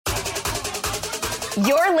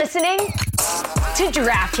You're listening to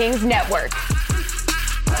DraftKings Network.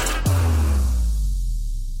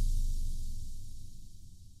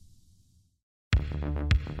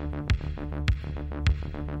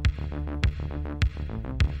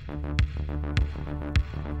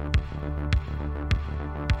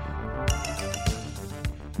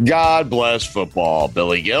 God bless football,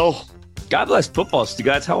 Billy Gill. God bless football, Stu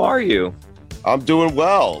guys. How are you? I'm doing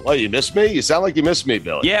well. Oh, you missed me? You sound like you missed me,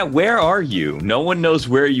 Billy. Yeah, where are you? No one knows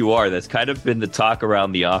where you are. That's kind of been the talk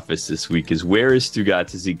around the office this week is where is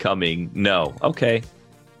Stugotz? Is he coming? No. Okay.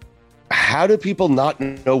 How do people not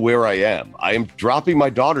know where I am? I am dropping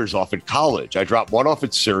my daughters off at college. I dropped one off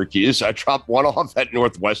at Syracuse. I dropped one off at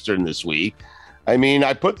Northwestern this week. I mean,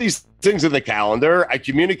 I put these things in the calendar. I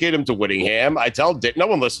communicate them to Whittingham. I tell Dick, no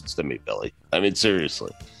one listens to me, Billy. I mean,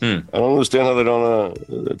 seriously. I don't understand how they don't.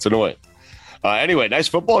 It's annoying. Anyway, nice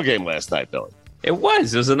football game last night, Billy. It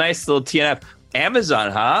was a nice little TNF.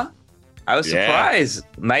 Amazon, huh? I was surprised.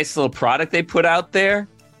 Nice little product they put out there.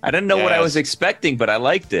 I didn't know what I was expecting, but I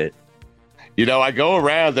liked it. You know, I go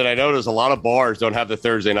around and I notice a lot of bars don't have the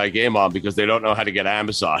Thursday night game on because they don't know how to get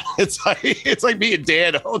Amazon. It's like me and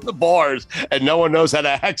Dan own the bars and no one knows how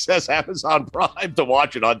to access Amazon Prime to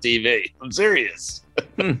watch it on TV. I'm serious.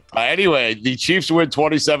 Anyway, the Chiefs win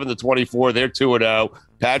 27-24. They're 2-0.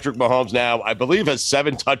 Patrick Mahomes now, I believe, has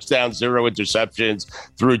 7 touchdowns, 0 interceptions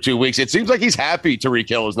through 2 weeks. It seems like he's happy Tyreek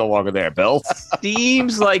Hill is no longer there, Bill.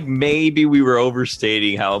 Seems like maybe we were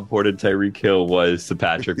overstating how important Tyreek Hill was to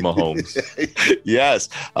Patrick Mahomes. Yes.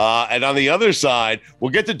 And on the other side,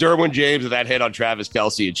 we'll get to Derwin James and that hit on Travis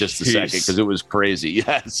Kelce in just a second because it was crazy.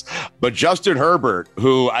 Yes. But Justin Herbert,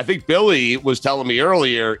 who I think Billy was telling me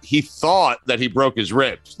earlier, he thought that he broke his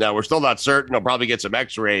ribs. Now, we're still not certain. He'll probably get some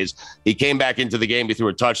x-rays. He came back into the game. He threw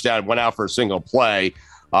a touchdown, went out for a single play,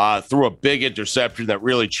 threw a big interception that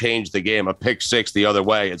really changed the game, a pick six the other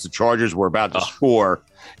way as the Chargers were about to score.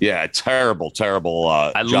 Yeah, terrible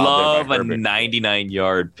I love a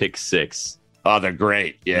 99-yard pick six. Oh, they're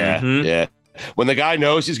great. Yeah, yeah. When the guy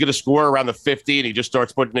knows he's going to score around the 50 and he just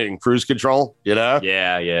starts putting it in cruise control, you know?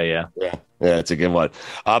 Yeah. Yeah, it's a good one.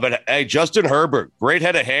 But, hey, Justin Herbert, great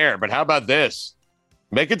head of hair, but how about this?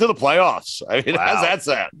 Make it to the playoffs. I mean, how's that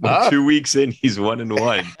sound? Huh? 2 weeks in, he's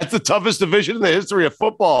 1-1. That's the toughest division in the history of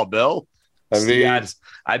football, Bill. I mean, guys,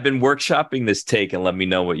 I've been workshopping this take, and let me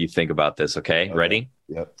know what you think about this, okay? Ready?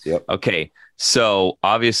 Yep. Okay, so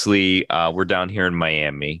obviously we're down here in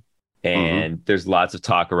Miami, and there's lots of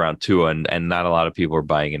talk around Tua, and not a lot of people are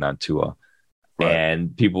buying in on Tua. Right.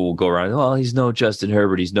 And people will go around, oh, he's no Justin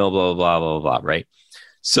Herbert, he's no blah, blah, blah, blah, blah, right?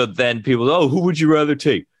 So then people, who would you rather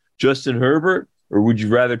take, Justin Herbert? Or would you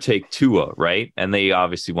rather take Tua, right? And they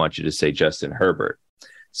obviously want you to say Justin Herbert.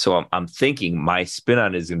 So I'm thinking my spin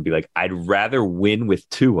on it is going to be like, I'd rather win with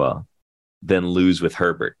Tua than lose with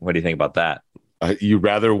Herbert. What do you think about that? You'd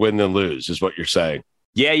rather win than lose is what you're saying.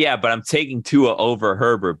 Yeah, but I'm taking Tua over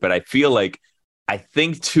Herbert. But I feel like I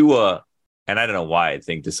think Tua, and I don't know why I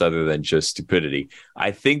think this other than just stupidity.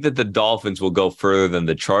 I think that the Dolphins will go further than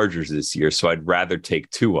the Chargers this year. So I'd rather take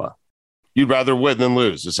Tua. You'd rather win than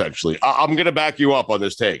lose, essentially. I'm going to back you up on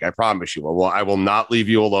this take. I promise you. Well, I will not leave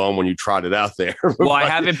you alone when you trot it out there. Well, I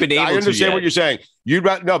haven't been able to. I understand what you're saying.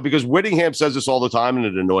 No, because Whittingham says this all the time, and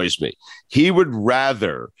it annoys me. He would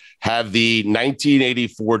rather have the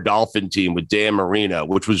 1984 Dolphin team with Dan Marino,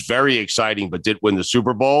 which was very exciting, but didn't win the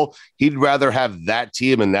Super Bowl. He'd rather have that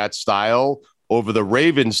team and that style over the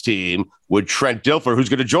Ravens team with Trent Dilfer, who's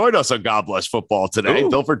going to join us on God Bless Football today. Ooh.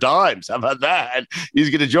 Dilfer Dimes. How about that? He's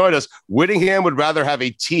going to join us. Whittingham would rather have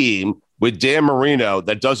a team with Dan Marino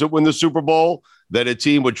that doesn't win the Super Bowl than a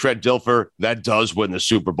team with Trent Dilfer that does win the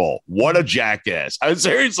Super Bowl. What a jackass. I mean,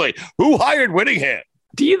 seriously, who hired Whittingham?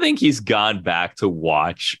 Do you think he's gone back to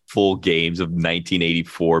watch full games of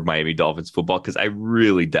 1984 Miami Dolphins football? Because I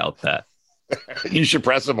really doubt that. You should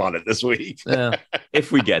press him on it this week.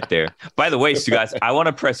 If we get there. By the way, Stu, guys, I want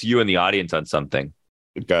to press you in the audience on something.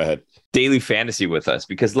 Go ahead. Daily fantasy with us,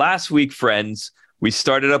 because last week, friends, we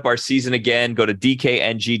started up our season again. Go to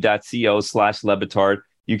dkng.co/Lebitard.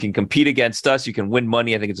 You can compete against us. You can win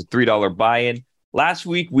money. I think it's a $3 buy-in. Last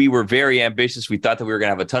week, we were very ambitious. We thought that we were going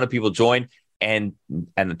to have a ton of people join, and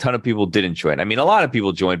a ton of people didn't join. I mean, a lot of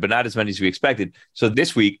people joined, but not as many as we expected. So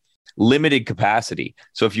this week, limited capacity.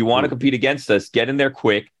 So if you want to compete against us, get in there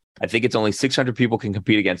quick. I think it's only 600 people can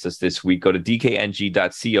compete against us this week. Go to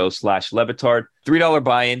dkng.co/Lebitard. $3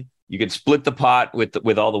 buy-in. You can split the pot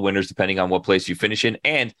with all the winners depending on what place you finish in.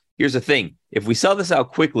 And here's the thing. If we sell this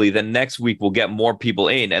out quickly, then next week we'll get more people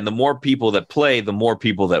in. And the more people that play, the more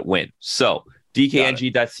people that win. So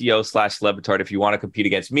dkng.co/Lebitard if you want to compete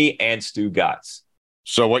against me and Stu Gotts.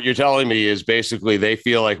 So what you're telling me is basically they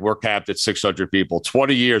feel like we're capped at 600 people.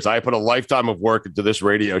 20 years. I put a lifetime of work into this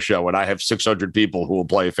radio show, and I have 600 people who will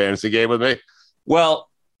play a fantasy game with me. Well,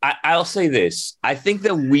 I'll say this. I think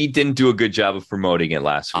that we didn't do a good job of promoting it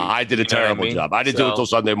last week. I did a terrible job. I didn't do it until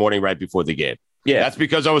Sunday morning right before the game. Yeah. That's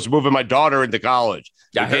because I was moving my daughter into college.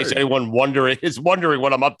 In case anyone is wondering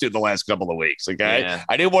what I'm up to the last couple of weeks. Okay. Yeah.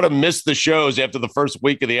 I didn't want to miss the shows after the first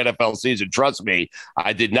week of the NFL season. Trust me,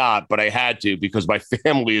 I did not, but I had to because my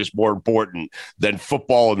family is more important than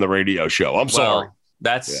football and the radio show. I'm sorry.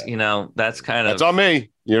 That's, that's kind of. That's on me.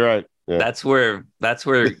 You're right. Yeah. That's where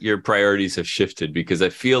your priorities have shifted, because I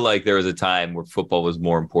feel like there was a time where football was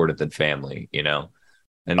more important than family, and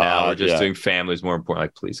now we're just doing family is more important.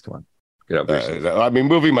 Like, please, come on. I mean,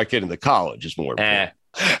 moving my kid into college is more important.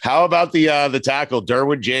 How about the tackle,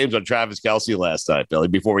 Derwin James on Travis Kelce last night, Billy,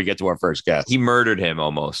 before we get to our first guest? He murdered him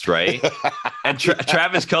almost, right? And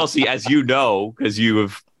Travis Kelce, as you know, because you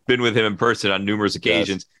have been with him in person on numerous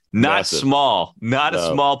occasions, not small, not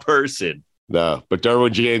a small person. No, but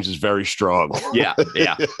Derwin James is very strong. Yeah.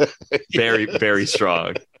 Very, very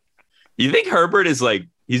strong. You think Herbert is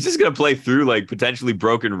he's just going to play through potentially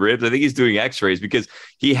broken ribs? I think he's doing x-rays because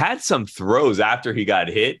he had some throws after he got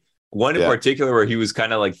hit. One in particular where he was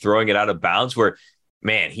kind of throwing it out of bounds where,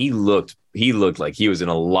 man, he looked like he was in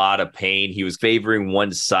a lot of pain. He was favoring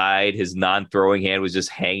one side. His non-throwing hand was just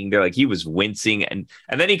hanging there. He was wincing. And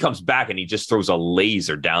then he comes back and he just throws a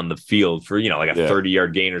laser down the field for, a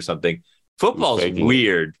 30-yard gain or something. Football's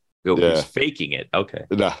weird. He was faking it. Okay.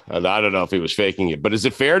 No, I don't know if he was faking it, but is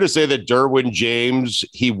it fair to say that Derwin James,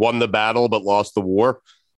 he won the battle but lost the war?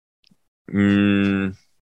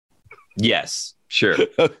 Yes, sure.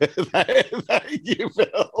 Thank you,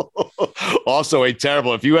 Phil. Also,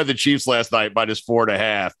 if you had the Chiefs last night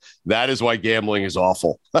 -4.5, that is why gambling is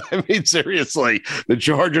awful. I mean, seriously, the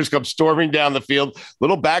Chargers come storming down the field.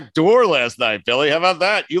 Little back door last night, Billy. How about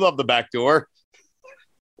that? You love the back door.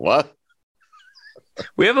 What?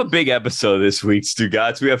 We have a big episode this week,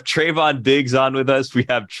 Stugotz. We have Trayvon Diggs on with us. We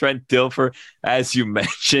have Trent Dilfer, as you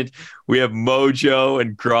mentioned. We have Mojo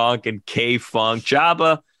and Gronk and K-Funk.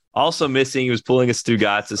 Jabba also missing. He was pulling a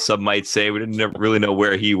Stugotz, as some might say. We didn't really know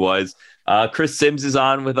where he was. Chris Sims is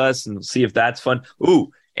on with us, and we'll see if that's fun.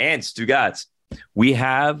 Ooh, and Stugotz, we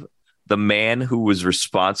have the man who was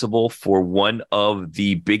responsible for one of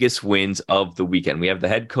the biggest wins of the weekend. We have the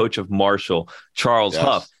head coach of Marshall, Charles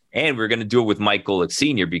Huff. And we're going to do it with Mike Golick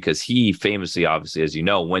Sr. because he famously, obviously, as you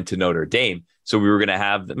know, went to Notre Dame. So we were going to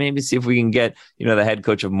have maybe see if we can get, the head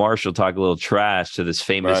coach of Marshall talk a little trash to this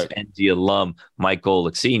famous ND alum, Mike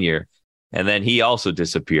Golick Sr. And then he also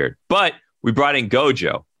disappeared. But we brought in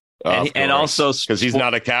Gojo. And also because he's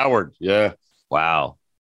not a coward. Yeah. Wow.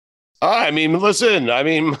 I mean, listen,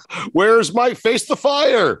 where's Mike? Face the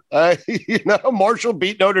fire. Marshall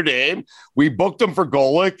beat Notre Dame. We booked him for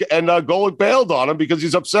Golick, and Golick bailed on him because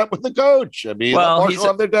he's upset with the coach. Marshall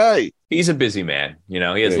have their day. He's a busy man. He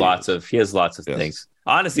has lots of things.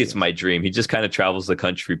 Honestly, it's my dream. He just kind of travels the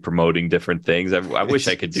country promoting different things. I wish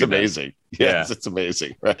I could do that. It's amazing. Yes, it's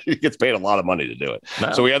amazing. Right? He gets paid a lot of money to do it.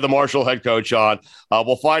 No. So we have the Marshall head coach on.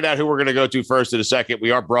 We'll find out who we're going to go to first in a second. We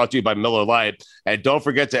are brought to you by Miller Lite. And don't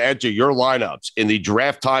forget to enter your lineups in the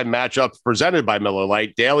draft time matchups presented by Miller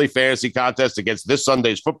Lite daily fantasy contest against this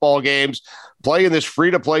Sunday's football games. Play in this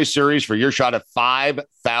free-to-play series for your shot at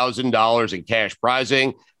 $5,000 in cash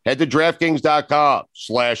prizing. Head to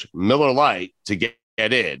DraftKings.com/Miller Lite to get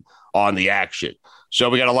in on the action. So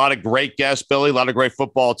we got a lot of great guests, Billy, a lot of great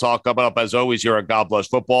football talk coming up as always here at God Bless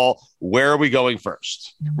Football. Where are we going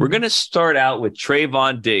first? We're going to start out with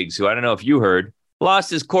Trayvon Diggs, who I don't know if you heard, lost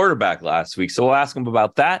his quarterback last week. So we'll ask him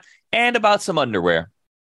about that and about some underwear.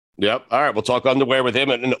 Yep. All right. We'll talk underwear with him.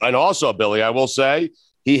 And also, Billy, I will say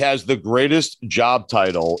he has the greatest job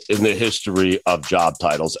title in the history of job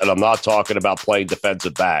titles. And I'm not talking about playing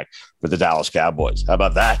defensive back for the Dallas Cowboys. How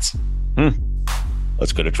about that?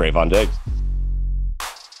 Let's go to Trayvon Diggs.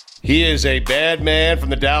 He is a bad man from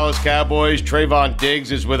the Dallas Cowboys. Trayvon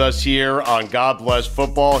Diggs is with us here on God Bless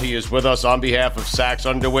Football. He is with us on behalf of Saxx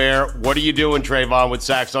Underwear. What are you doing, Trayvon, with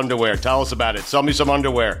Saxx Underwear? Tell us about it. Sell me some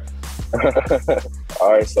underwear.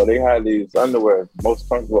 All right, so they have these underwear, most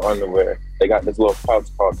comfortable underwear. They got this little pouch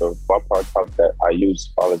called the bumper pouch that I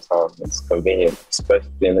use all the time. It's convenient, especially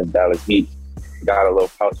in the Dallas heat. Got a little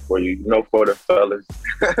pouch for you, for the fellas.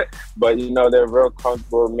 But, they're real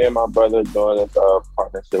comfortable. Me and my brother doing this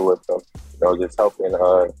partnership with them, just helping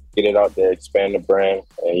get it out there, expand the brand.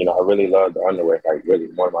 And, I really love the underwear, really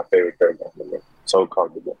one of my favorite pairs of underwear. So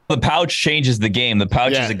comfortable. The pouch changes the game. The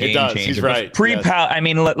pouch is a game changer. He's right. Pre-pouch, yes. I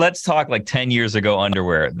mean, let's talk like 10 years ago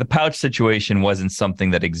underwear. The pouch situation wasn't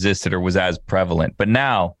something that existed or was as prevalent. But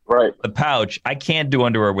now, right, the pouch, I can't do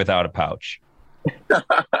underwear without a pouch.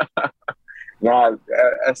 Nah,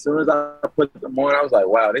 as soon as I put them on, I was like,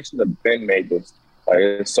 wow, they should have been made this. Like,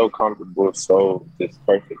 it's so comfortable, so just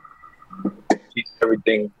perfect. Keeps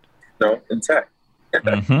everything, intact.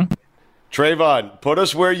 Mm-hmm. Trayvon, put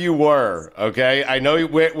us where you were, okay? I know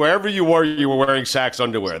wherever you were wearing Saks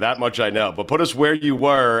underwear. That much I know. But put us where you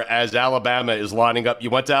were as Alabama is lining up. You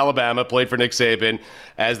went to Alabama, played for Nick Saban,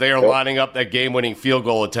 as they are lining up that game-winning field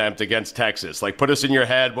goal attempt against Texas. Like, put us in your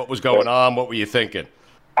head. What was going on? What were you thinking?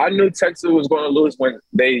 I knew Texas was going to lose when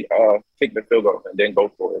they kicked the field goal and then go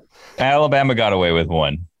for it. Alabama got away with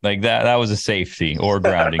one. Like that was a safety or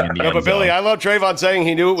grounding in the end but Billy, zone. I love Trayvon saying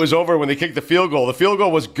he knew it was over when they kicked the field goal. The field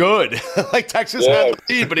goal was good. Like Texas had the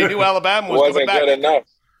lead, but he knew Alabama was coming back. Wasn't good enough.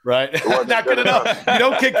 Right? Not good enough. You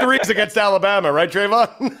don't kick threes against Alabama, right,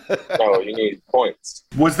 Trayvon? No, you need points.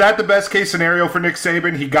 Was that the best case scenario for Nick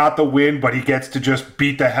Saban? He got the win, but he gets to just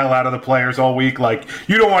beat the hell out of the players all week. Like,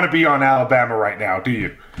 you don't want to be on Alabama right now, do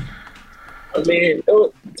you? I mean,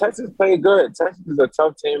 Texas played good. Texas is a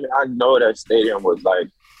tough team. I know that stadium was like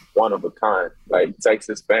one of a kind. Like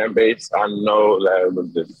Texas fan base, I know that it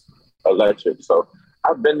was just electric. So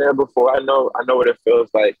I've been there before. I know what it feels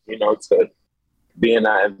like, to be in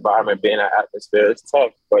that environment, be in that atmosphere. It's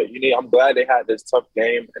tough, but I'm glad they had this tough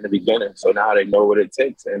game in the beginning. So now they know what it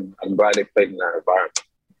takes, and I'm glad they played in that environment.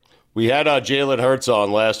 We had Jalen Hurts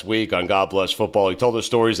on last week on God Bless Football. He told us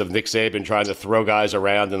stories of Nick Saban trying to throw guys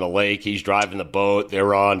around in the lake. He's driving the boat.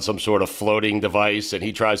 They're on some sort of floating device, and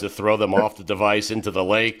he tries to throw them off the device into the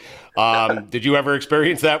lake. Did you ever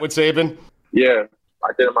experience that with Saban? Yeah,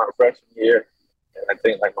 I did it my freshman year. And I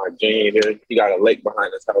think like my junior year, he got a lake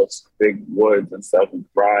behind his house, big woods and stuff. We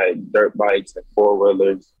ride dirt bikes and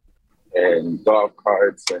four-wheelers and golf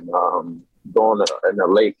carts and going in the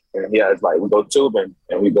lake, and he has we go tubing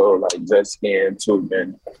and we go jet skiing,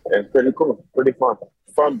 tubing, and pretty cool, pretty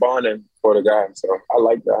fun bonding for the guys. So I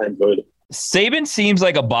like that. I enjoyed it. Saban seems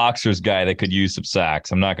like a boxer's guy that could use some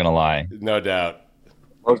sacks. I'm not gonna lie. No doubt.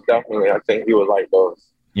 Most definitely, I think he would like those.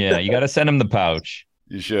 Yeah, you got to send him the pouch.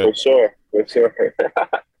 You should. For sure.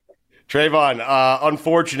 Trayvon,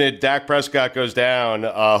 unfortunate. Dak Prescott goes down.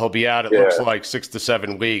 He'll be out. It looks like 6 to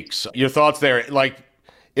 7 weeks. Your thoughts there?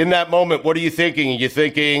 In that moment, what are you thinking? Are you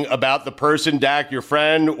thinking about the person, Dak, your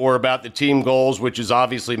friend, or about the team goals, which is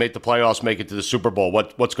obviously make the playoffs, make it to the Super Bowl?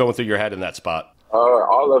 What's going through your head in that spot?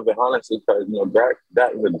 All of it, honestly, because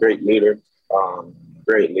Dak is a great leader.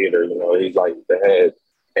 He's like the head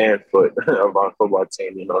and foot of our football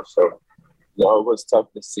team. So it was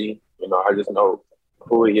tough to see. I just know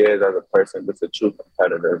who he is as a person, just a true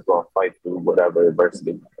competitor, is going to fight through whatever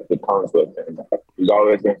adversity it comes with. And he's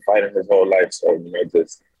always been fighting his whole life. So,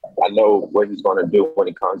 I know what he's going to do when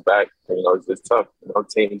he comes back. And, it's just tough.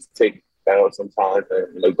 Teams take battles sometimes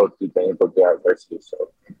and go through things, go through adversity. So,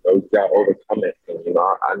 he's got to overcome it. And,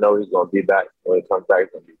 I know he's going to be back. When he comes back, he's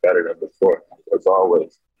going to be better than before, as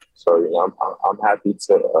always. So, I'm happy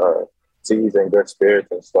to see he's in good spirits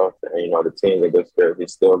and stuff. And, the team's in good spirits.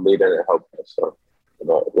 He's still leading and helping us. So,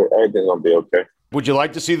 everything's going to be okay. Would you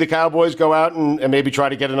like to see the Cowboys go out and maybe try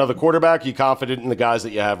to get another quarterback? Are you confident in the guys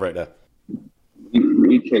that you have right now?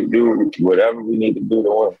 We can do whatever we need to do to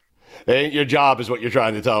win. It ain't your job is what you're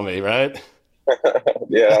trying to tell me, right?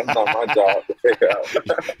 Yeah, that's not my job to figure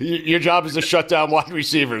out. Your job is to shut down wide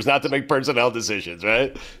receivers, not to make personnel decisions,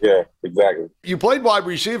 right? Yeah, exactly. You played wide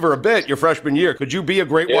receiver a bit your freshman year. Could you be a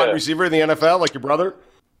great wide receiver in the NFL like your brother?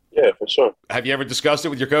 Yeah, for sure. Have you ever discussed it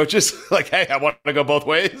with your coaches? Hey, I want to go both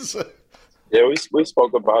ways? Yeah, we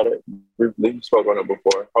spoke about it. We've spoken on it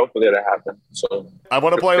before. Hopefully that happens. So I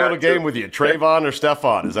want to play a little game with you. Trayvon or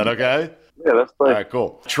Stephon? Is that okay? Yeah, let's play. All right,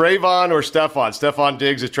 cool. Trayvon or Stephon? Stephon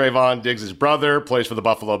Diggs is Trayvon Diggs' brother, plays for the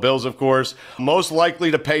Buffalo Bills, of course. Most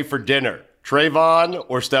likely to pay for dinner, Trayvon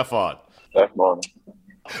or Stephon? Stephon.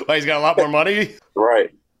 Well, he's got a lot more money? Right.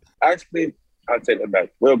 Actually, I'll take that back.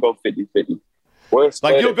 We'll go 50-50.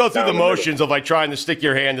 You'll go through the motions of trying to stick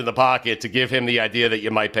your hand in the pocket to give him the idea that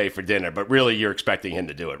you might pay for dinner, but really you're expecting him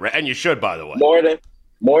to do it, right? And you should, by the way.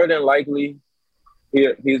 More than likely,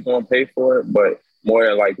 he's going to pay for it, but more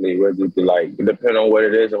than likely we'll just be depending on what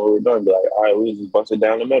it is and what we're doing, be all right, we just bust it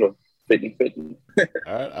down the middle, 50-50. All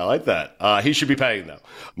right, I like that. He should be paying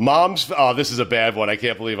though. This is a bad one. I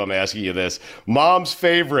can't believe I'm asking you this. Mom's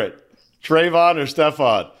favorite, Trayvon or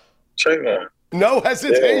Stephon? Trayvon. No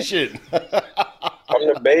hesitation. Yeah.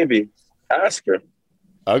 I'm the baby. Ask her.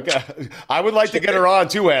 Okay. I would like to get her on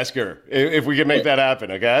to ask her if we can make that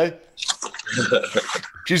happen, okay?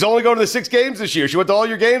 She's only going to the 6 games this year. She went to all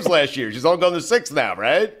your games last year. She's only going to the 6 now,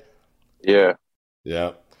 right? Yeah.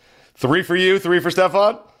 Yeah. 3 for you, 3 for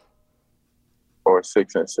Stefan? Or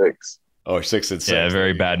 6 and 6. Or 6 and 6. Yeah,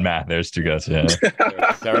 very bad math. There's 2 guys. Yeah.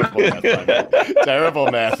 Terrible math.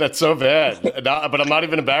 Terrible math. That's so bad. But I'm not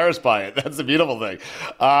even embarrassed by it. That's the beautiful thing.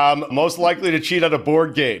 Most likely to cheat at a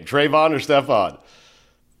board game, Trayvon or Stefan?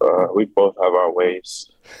 We both have our ways.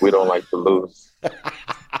 We don't like to lose.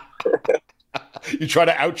 You try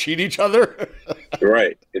to out-cheat each other?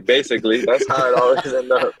 Right. Basically, that's how it always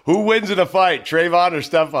ends up. Who wins in a fight, Trayvon or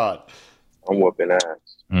Stefan? I'm whooping ass.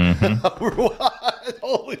 What?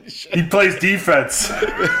 Holy shit. He plays defense.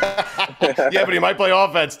 Yeah, but he might play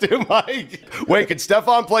offense too, Mike. Wait, can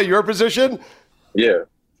Stefan play your position? Yeah,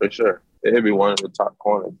 for sure. He'll be one of the top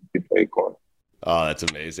corners if he play corner. Oh, that's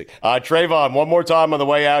amazing. Trayvon, one more time on the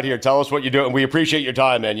way out here. Tell us what you're doing. We appreciate your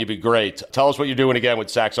time, man. You'd be great. Tell us what you're doing again with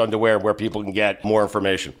Saks Underwear, where people can get more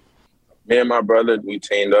information. Me and my brother, we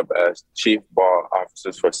teamed up as chief ball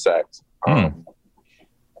officers for Saks.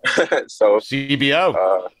 So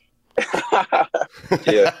CBO.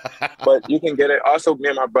 Yeah, but you can get it. Also, me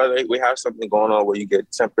and my brother, we have something going on where you get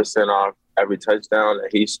 10% off every touchdown that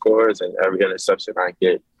he scores and every interception I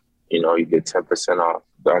get. You get 10% off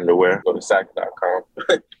the underwear. Go to Saks.com,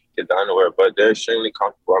 get the underwear. But they're extremely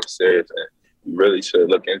comfortable. I'm serious, and you really should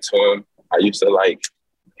look into them. I used to like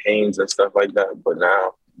Hanes and stuff like that, but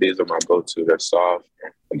now these are my go-to. They're soft.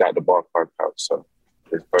 I got the ballpark pouch, so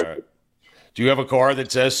it's perfect. Do you have a car that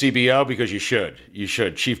says CBO? Because you should. You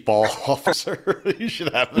should. Chief Ball Officer. You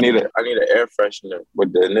should have that. I need an air freshener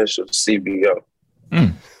with the initial CBO.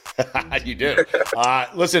 You do.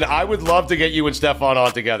 Listen, I would love to get you and Stefan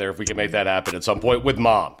on together if we can make that happen at some point with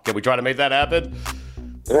Mom. Can we try to make that happen?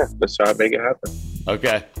 Yeah, let's try to make it happen.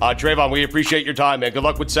 Okay. Trayvon, we appreciate your time, man. Good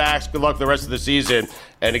luck with Saks. Good luck the rest of the season.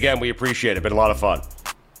 And again, we appreciate it. Been a lot of fun.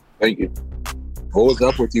 Thank you. What was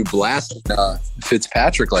up with you blasting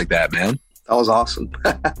Fitzpatrick like that, man? That was awesome.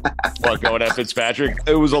 What, going at Fitzpatrick?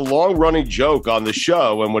 It was a long-running joke on the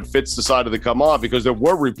show, and when Fitz decided to come on, because there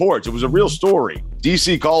were reports, it was a real story.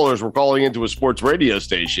 DC callers were calling into a sports radio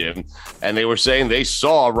station, and they were saying they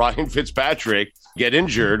saw Ryan Fitzpatrick get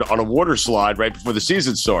injured on a water slide right before the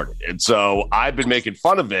season started. And so I've been making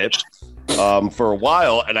fun of it for a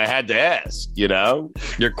while, and I had to ask,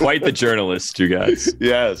 You're quite the journalist, you guys.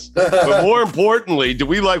 Yes. But more importantly, do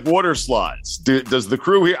we like water slides? Does the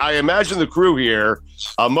crew here, I imagine the crew here,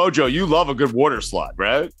 Mojo, you love a good water slide,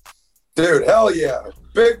 right? Dude, hell yeah.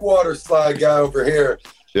 Big water slide guy over here.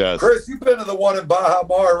 Yes. Chris, you've been to the one in Baja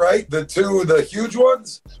Mar, right? The huge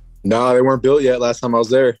ones? No, they weren't built yet last time I was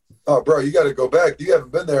there. Oh, bro, you got to go back. You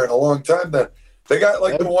haven't been there in a long time then. They got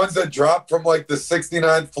like the ones that drop from like the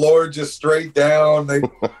 69th floor just straight down.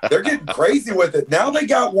 They're getting crazy with it. Now they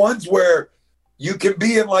got ones where you can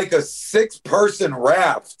be in like a 6-person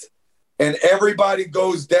raft and everybody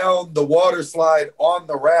goes down the water slide on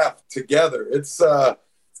the raft together. It's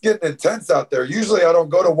getting intense out there. Usually I don't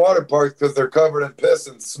go to water parks because they're covered in piss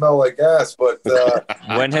and smell like ass. But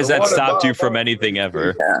when has that stopped you from anything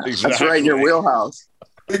ever? Yeah, that's right in your wheelhouse.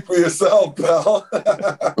 Speak for yourself, pal.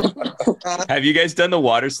 Have you guys done the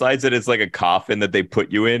water slides that it's like a coffin that they put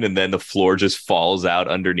you in and then the floor just falls out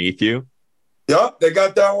underneath you? Yep, they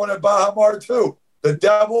got that one at Baja Mar too. The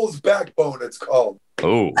Devil's Backbone, it's called.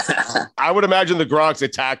 Oh, I would imagine the Gronks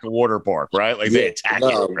attack a water park, right? Like they attack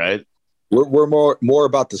it, right? We're more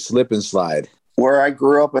about the slip and slide. Where I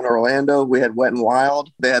grew up in Orlando, we had Wet and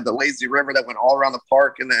Wild. They had the lazy river that went all around the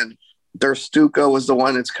park, and then their Stuco was the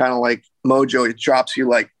one that's kind of like Mojo. It drops you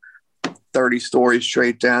like 30 stories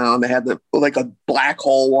straight down. They had like a black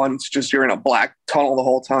hole one. It's just you're in a black tunnel the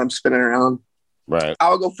whole time spinning around. Right. I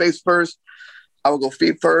would go face first. I would go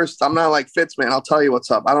feet first. I'm not like Fitz, man. I'll tell you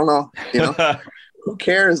what's up. I don't know. Who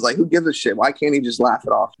cares? Like, who gives a shit? Why can't he just laugh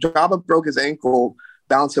it off? Jabba broke his ankle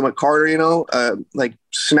bouncing with Carter, like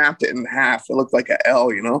snapped it in half. It looked like an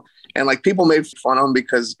L, And like people made fun of him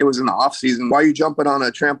because it was in the off season. Why are you jumping on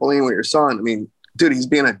a trampoline with your son? I mean, dude, he's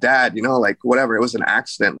being a dad, like whatever. It was an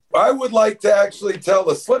accident. I would like to actually tell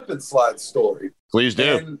a slip and slide story. Please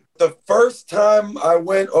do. And the first time I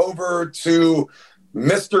went over to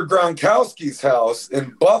Mr. Gronkowski's house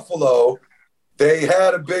in Buffalo, they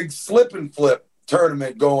had a big slip and flip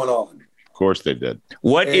tournament going on. Of course they did.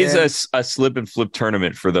 What is a slip and flip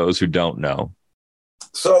tournament for those who don't know?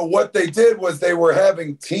 So what they did was they were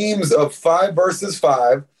having teams of 5 versus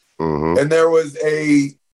 5, and there was a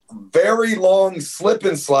very long slip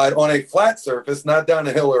and slide on a flat surface, not down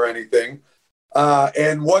a hill or anything.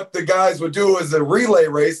 And what the guys would do is a relay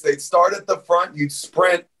race. They'd start at the front, you'd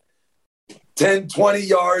sprint 10, 20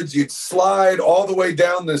 yards. You'd slide all the way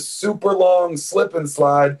down this super long slip and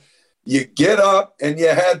slide. You get up and you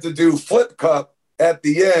had to do flip cup at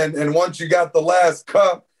the end. And once you got the last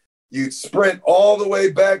cup, you'd sprint all the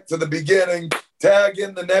way back to the beginning, tag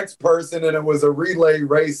in the next person, and it was a relay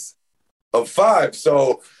race of 5.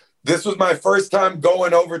 So this was my first time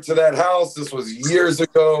going over to that house. This was years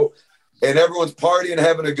ago, and everyone's partying,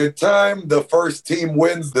 having a good time. The first team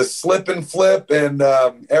wins the slip and flip, and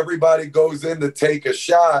everybody goes in to take a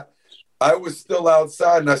shot. I was still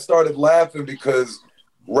outside, and I started laughing because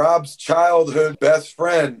Rob's childhood best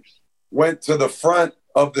friend went to the front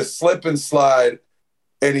of the slip and slide,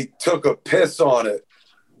 and he took a piss on it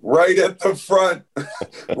right at the front,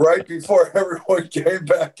 right before everyone came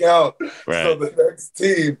back out. Right. So the next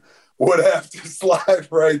team would have to slide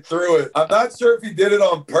right through it. I'm not sure if he did it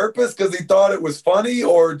on purpose because he thought it was funny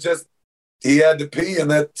or just he had to pee and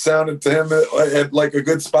that sounded to him at like a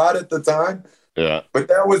good spot at the time. Yeah. But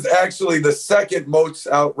that was actually the second most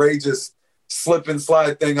outrageous slip and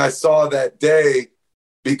slide thing I saw that day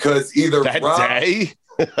because either that day?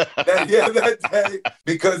 that day,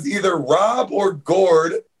 because either Rob or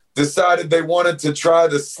Gord decided they wanted to try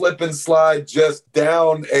the slip and slide just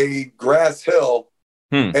down a grass hill.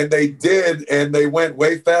 And they did, and they went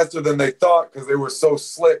way faster than they thought because they were so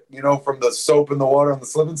slick, you know, from the soap in the water on the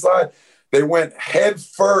slip and slide. They went head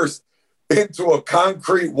first into a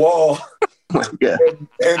concrete wall and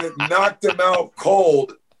it knocked them out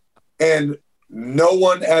cold. And no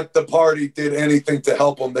one at the party did anything to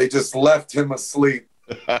help him. They just left him asleep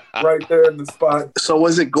right there in the spot. So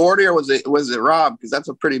was it Gordy or was it Rob? Because that's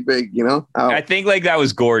a pretty big, you know. I think like that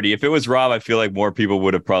was Gordy. If it was Rob, I feel like more people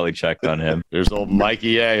would have probably checked on him. There's old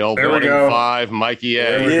Mikey A. Old 1-5, Mikey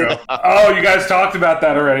A. Oh, you guys talked about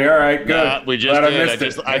that already. All right, good. Nah, we just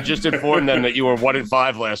did. I just informed them that you were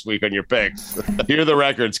 1-5 last week on your picks. Here are the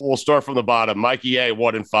records. We'll start from the bottom. Mikey A.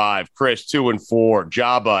 1-5. Chris 2-4.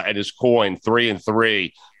 Jabba and his coin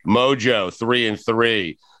 3-3. Mojo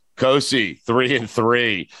 3-3. Kosi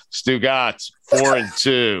 3-3, Stugatz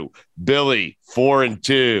 4-2, Billy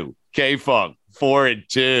 4-2, K-Funk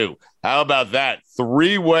 4-2. How about that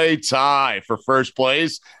 3-way tie for first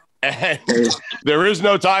place? And there is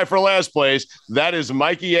no tie for last place. That is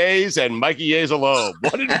Mikey A's and Mikey A's alone.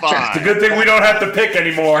 1-5. It's a good thing we don't have to pick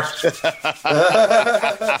anymore.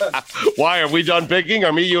 Why are we done picking?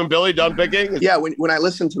 Are me, you, and Billy done picking? Yeah. When I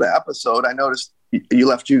listened to the episode, I noticed you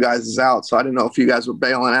left you guys out, so I didn't know if you guys were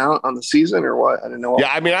bailing out on the season or what. I didn't know.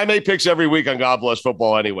 Yeah, I mean, I make picks every week on God Bless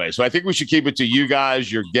Football anyway, so I think we should keep it to you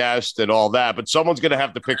guys, your guest, and all that. But someone's going to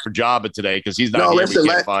have to pick for Jabba today because he's not here. We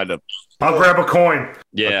can't find him. I'll grab a coin.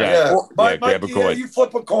 Yeah, okay. Grab a coin. You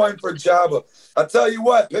flip a coin for Jabba. I'll tell you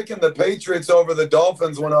what, picking the Patriots over the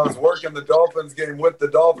Dolphins when I was working the Dolphins game with the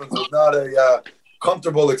Dolphins was not a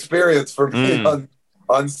comfortable experience for me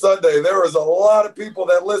on Sunday. There was a lot of people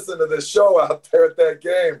that listened to this show out there at that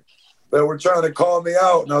game that were trying to call me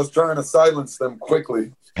out, and I was trying to silence them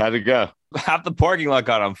quickly. How'd it go? Half the parking lot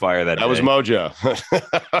got on fire that day. That was Mojo.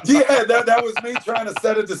 Yeah, that was me trying to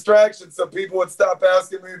set a distraction so people would stop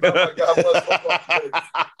asking me about my God Bless Football picks.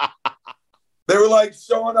 They were like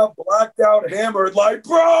showing up blacked out, hammered, like,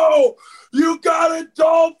 bro, you got a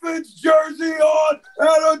Dolphins jersey on at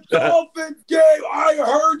a Dolphins game. I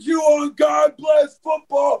heard you on God Bless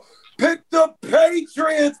Football. Pick the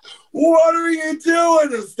Patriots. What are you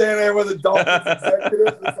doing? And standing there with a Dolphins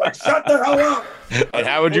executive. It's like, shut the hell up. And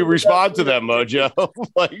how would you respond to that, Mojo?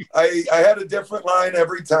 Like, I had a different line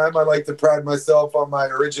every time. I like to pride myself on my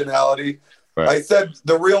originality. Right. I said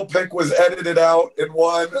the real pick was edited out in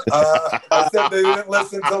one. I said they didn't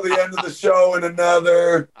listen till the end of the show in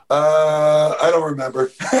another. I don't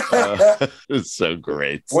remember. It's so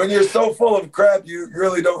great. When you're so full of crap, you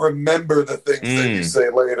really don't remember the things that you say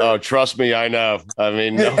later. Oh, trust me, I know. I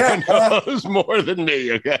mean, no one knows more than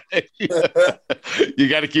me, okay? You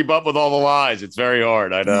got to keep up with all the lies. It's very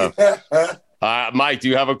hard, I know. Mike, do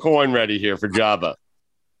you have a coin ready here for Jabba?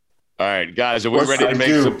 All right, guys, are we ready to make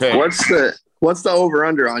some picks? What's the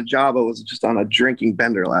over-under on Jabba? Was just on a drinking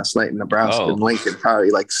bender last night in Nebraska and Lincoln. Probably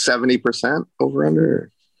like 70%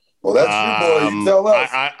 over-under. Well, that's you, boy. You tell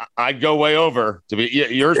us. I'd go way over. To be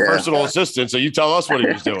your personal assistant, so you tell us what he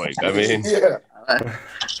was doing. I mean,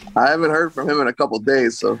 I haven't heard from him in a couple of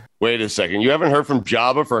days. So wait a second, you haven't heard from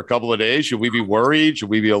Jabba for a couple of days. Should we be worried? Should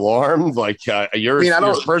we be alarmed? Like your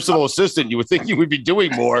personal assistant, you would think you would be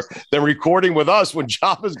doing more than recording with us when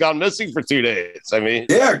Jabba's gone missing for 2 days. I mean,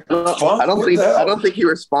 yeah, I don't think he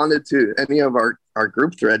responded to any of our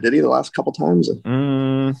group thread, did he? The last couple times.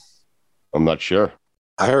 I'm not sure.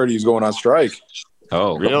 I heard he's going on strike.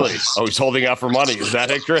 Oh, really? Oh, he's holding out for money. Is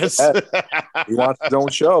that it, Chris? He wants his own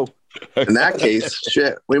show. In that case,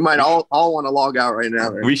 shit, we might all want to log out right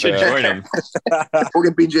now. We should join him. We'll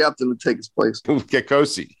get BJ Upton to take his place. Get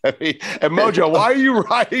Kosi. I mean, and Mojo, why are you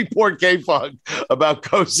riding poor K-Funk about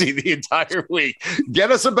Kosi the entire week?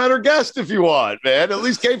 Get us a better guest if you want, man. At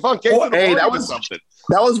least K-Funk came with something.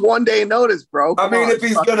 That was 1 day notice, bro. I mean, if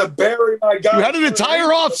he's going to bury my guy. You had an entire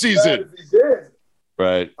offseason. He did.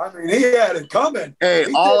 Right. I mean, he had it coming.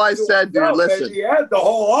 Hey, all I said, dude, listen. He had the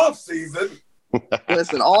whole offseason.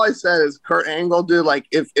 Listen, all I said is Kurt Angle, dude. Like,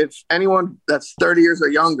 if anyone that's 30 years or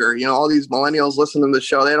younger, you know, all these millennials listen to the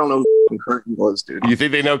show, they don't know who Kurt Angle is, dude. You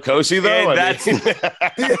think they know Kosi, though?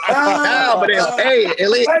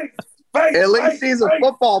 At least he's a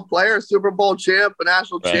football player, Super Bowl champ, a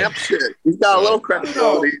national champ. Shit, he's got a little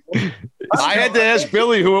credibility. I had to ask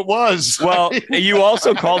Billy who it was. Well, you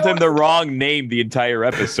also called him the wrong name the entire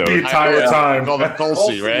episode. The entire time. Called him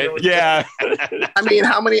Tulsi, right? Yeah. I mean,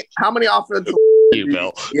 how many offensive?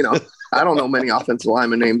 Bill. You know, I don't know many offensive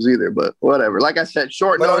lineman names either, but whatever. Like I said,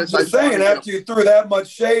 short notice. I'm just saying, after you threw that much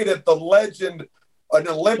shade at the legend, an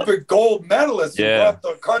Olympic gold medalist who brought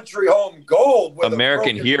the country home gold with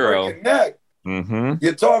American a hero neck. Mm-hmm.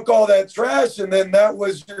 You talk all that trash, and then that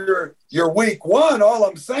was your week one. All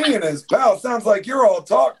I'm saying is, pal, sounds like you're all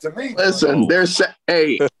talk to me. Listen,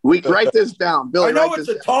 we write this down, Billy. I know it's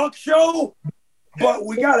a talk show, but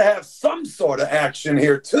we got to have some sort of action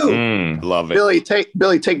here too. Love it,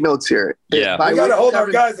 Billy. Take notes here. Yeah, we got to hold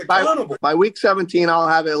our guys accountable. By week 17, I'll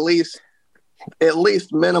have at least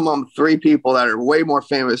minimum 3 people that are way more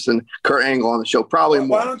famous than Kurt Angle on the show. Probably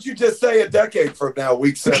more. Why don't you just say a decade from now,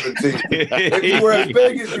 week 17? If you were as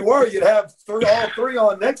big as you were, you'd have all 3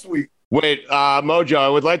 on next week. Wait, Mojo, I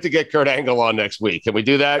would like to get Kurt Angle on next week. Can we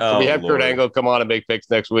do that? Can we have Kurt Angle come on and make picks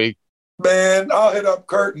next week? Man, I'll hit up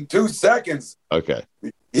Kurt in 2 seconds. Okay.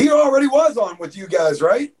 He already was on with you guys,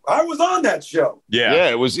 right? I was on that show. Yeah,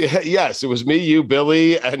 it was. Yes, it was me, you,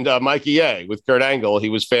 Billy, and Mikey A with Kurt Angle. He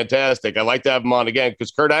was fantastic. I'd like to have him on again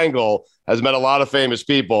because Kurt Angle has met a lot of famous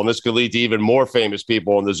people, and this could lead to even more famous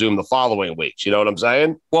people on the Zoom the following weeks. You know what I'm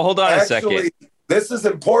saying? Well, hold on a second. This is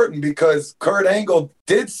important because Kurt Angle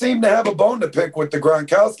did seem to have a bone to pick with the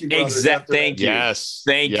Gronkowski brothers. Thank you. Yes.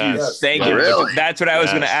 Thank you. Really? That's what I was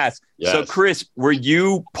going to ask. Yes. So, Chris, were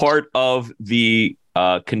you part of the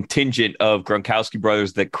contingent of Gronkowski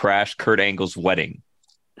brothers that crashed Kurt Angle's wedding?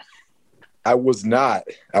 I was not.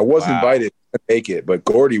 I was invited to make it, but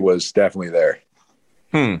Gordy was definitely there.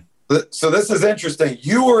 So this is interesting.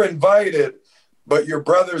 You were invited, but your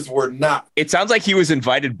brothers were not. It sounds like he was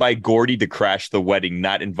invited by Gordy to crash the wedding,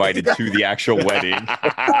 not invited to the actual wedding.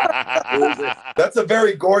 That's a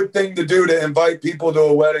very Gord thing to do, to invite people to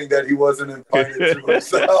a wedding that he wasn't invited to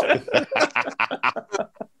himself.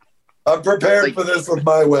 I'm prepared for this with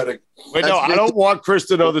my wedding. Wait, no, I don't want Chris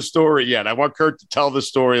to know the story yet. I want Kurt to tell the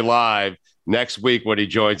story live next week when he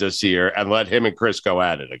joins us here and let him and Chris go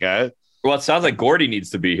at it, okay? Well, it sounds like Gordy needs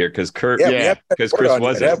to be here because Chris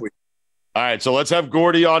wasn't. All right, so let's have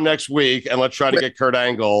Gordy on next week, and let's try to get Kurt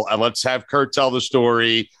Angle, and let's have Kurt tell the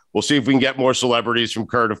story. We'll see if we can get more celebrities from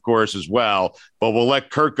Kurt, of course, as well. But we'll let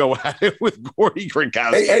Kurt go at it with Gordy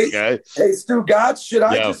Gronkowski. Okay? Hey, Stu Gotts, should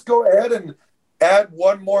I just go ahead and add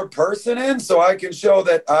one more person in so I can show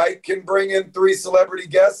that I can bring in 3 celebrity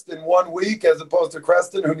guests in 1 week as opposed to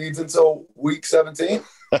Creston, who needs until week 17?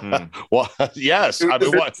 Well, yes.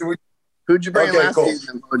 Who'd you bring last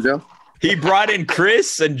season, Mojo? He brought in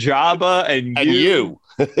Chris and Jabba and you.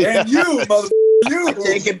 And you, mother. You.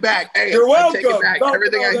 Take it back. Hey, you're welcome. Take it back.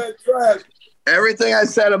 Everything I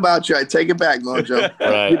said about you, I take it back, Mojo.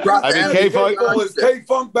 Right.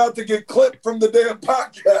 K-Funk about to get clipped from the damn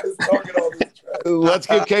podcast talking all this trash. Let's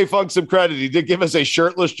give K-Funk some credit. He did give us a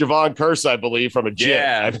shirtless Javon Curse, I believe, from a gym.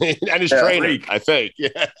 Yeah. I mean, and his trainer, I think. Yeah.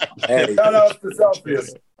 Hey, shout out to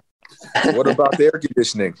Celsius. What about the air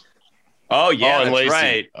conditioning? Oh, yeah, and that's Lacey.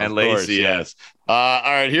 right. And Lacey, yes. All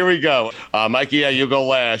right, here we go. Mikey, you go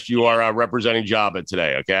last. You are representing Jabba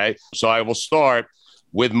today, okay? So I will start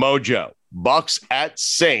with Mojo. Bucks at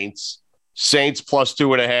Saints. Saints plus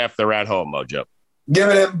 2.5. They're at home, Mojo. Give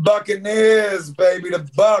me them Buccaneers, baby. The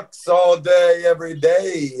Bucks all day, every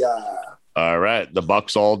day. All right, the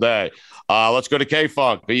Bucks all day. Let's go to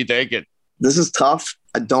K-Funk. Who you taking? This is tough.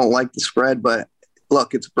 I don't like the spread, but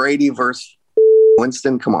look, it's Brady versus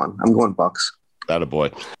Winston. Come on, I'm going Bucks.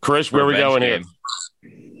 Attaboy. Chris, where are we going here?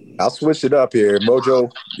 I'll switch it up here. Mojo,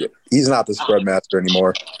 he's not the spread master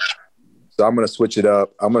anymore. So I'm going to switch it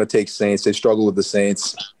up. I'm going to take Saints. They struggle with the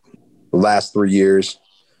Saints the last 3 years,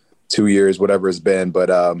 2 years, whatever it's been. But,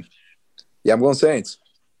 yeah, I'm going Saints.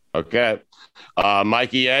 Okay.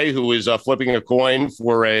 Mikey A., who is flipping a coin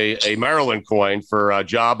for a Maryland coin for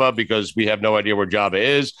Jabba because we have no idea where Jabba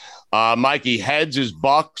is. Mikey, heads is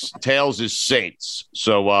Bucks, tails is Saints.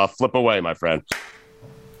 So flip away, my friend.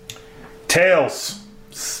 Tails.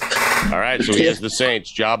 All right, so he has the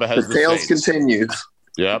Saints. Jabba has the tails Saints. continues.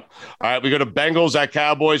 Yep. All right, we go to Bengals at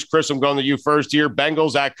Cowboys. Chris, I'm going to you first here.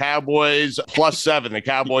 Bengals at Cowboys +7. The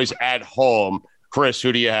Cowboys at home. Chris,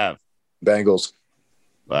 who do you have? Bengals.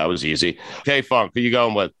 Well, that was easy. Okay, Funk, who you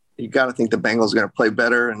going with? You got to think the Bengals are going to play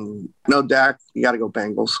better. And no Dak, you got to go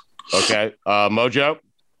Bengals. Okay. Mojo?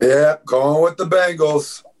 Yeah, going with the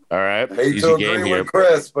Bengals. All right. I hate Easy to game agree here. with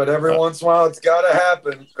Chris, but every once in a while it's got to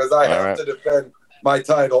happen because I have right. to defend my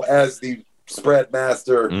title as the spread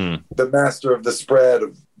master, the master of the spread,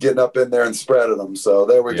 of getting up in there and spreading them. So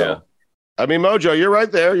there we go. I mean, Mojo, you're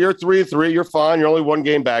right there. You're 3-3. You're fine. You're only one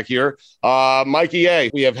game back here. Mikey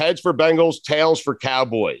A, we have heads for Bengals, tails for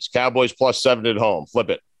Cowboys. Cowboys +7 at home. Flip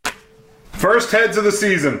it. First heads of the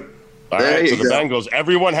season. All right, so the Bengals.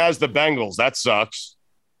 Everyone has the Bengals. That sucks.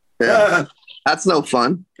 Yeah, that's no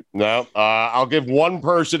fun. No, I'll give one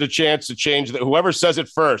person a chance to change that. Whoever says it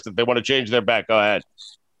first, if they want to change their bet, go ahead.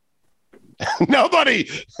 Nobody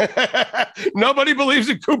believes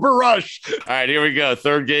in Cooper Rush. All right, here we go.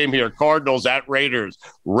 Third game here. Cardinals at Raiders.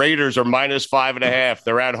 Raiders are -5.5.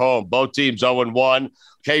 They're at home. Both teams 0-1.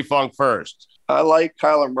 K-Funk first. I like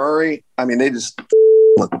Kyler Murray. I mean, they just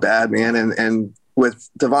look bad, man. And with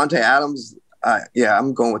Devontae Adams,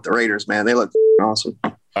 I'm going with the Raiders, man. They look awesome.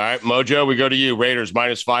 All right, Mojo, we go to you. Raiders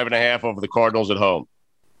 -5.5 over the Cardinals at home.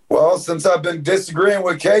 Well, since I've been disagreeing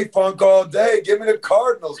with K-Funk all day, give me the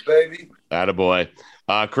Cardinals, baby. Attaboy.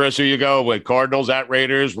 Chris, who you go with? Cardinals at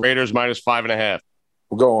Raiders. Raiders -5.5.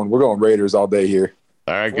 We're going Raiders all day here.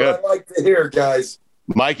 All right, good. What I like to hear, guys.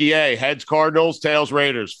 Mikey A, heads Cardinals, tails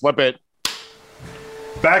Raiders. Flip it.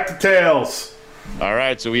 Back to tails. All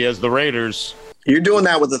right, so he has the Raiders. You're doing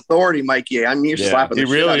that with authority, Mikey. I mean, you're slapping he the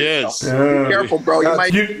shit out really of is. yourself. Be careful, bro. You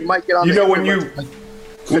might get on. You know when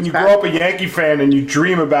you grow up a Yankee fan and you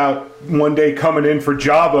dream about one day coming in for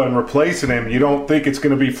Jabba and replacing him, you don't think it's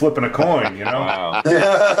going to be flipping a coin, you know? Wow. Stu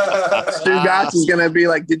Gatz is going to be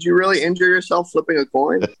like, did you really injure yourself flipping a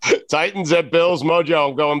coin? Titans at Bills. Mojo,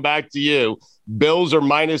 I'm going back to you. Bills are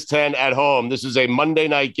 -10 at home. This is a Monday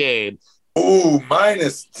night game. Ooh,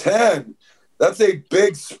 -10. That's a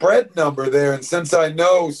big spread number there. And since I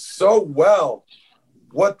know so well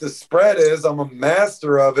what the spread is, I'm a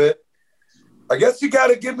master of it. I guess you got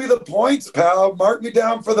to give me the points, pal. Mark me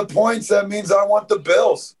down for the points. That means I want the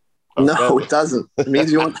Bills. No, it doesn't. It means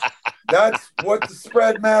you want. That's what the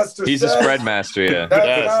spread master He's says. a spread master, yeah.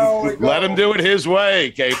 That's how it Let him goes. do it his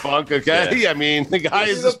way, K-Funk, okay? Yeah. I mean, the guy Give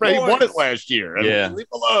is me the the spread. He won it points. last year. I Yeah. mean, leave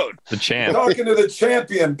him alone. The champ. Talking to the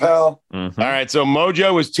champion, pal. Mhm. All right, so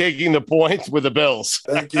Mojo is taking the points with the Bills.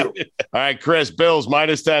 Thank you. All right, Chris, Bills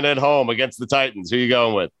 -10 at home against the Titans. Who you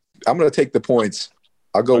going with? I'm going to take the points.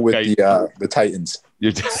 I'll go with the Titans.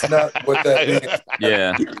 That's not what that means.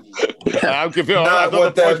 Yeah. I'm confused. I Not thought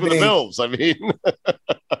what the that points with the means. Bills. I mean,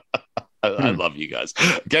 I love you guys.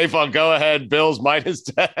 K-Funk, go ahead. Bills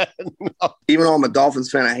 -10. Even though I'm a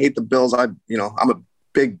Dolphins fan, I hate the Bills. I'm a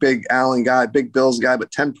big Allen guy, big Bills guy,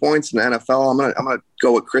 but 10 points in the NFL. I'm gonna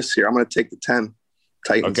go with Chris here. I'm gonna take the 10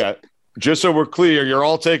 Titans. Okay. Just so we're clear, you're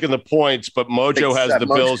all taking the points, but Mojo has the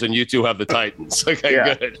Mojo. Bills and you two have the Titans. Okay,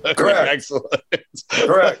 Yeah. good. Correct. Excellent.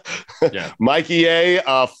 Correct. Yeah. Mikey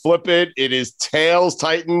A, flip it. It is tails,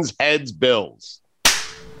 Titans, heads, Bills.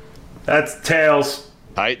 That's tails.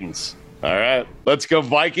 Titans. All right. Let's go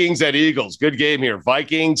Vikings at Eagles. Good game here.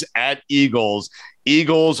 Vikings at Eagles.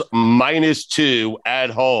 Eagles -2 at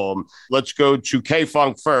home. Let's go to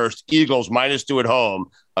K-Funk first. Eagles -2 at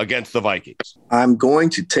home against the Vikings. I'm going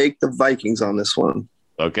to take the Vikings on this one.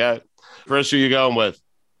 Okay. Chris, who you going with?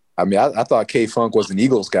 I mean, I thought K-Funk was an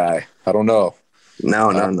Eagles guy. I don't know.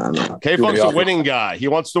 No. K-Funk's a winning guy. He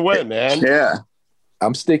wants to win, man. Yeah.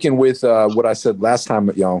 I'm sticking with what I said last time.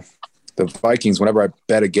 The Vikings, whenever I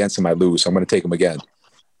bet against them, I lose. So I'm going to take them again.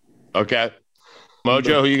 Okay.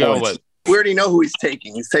 Mojo, who you going with? We already know who he's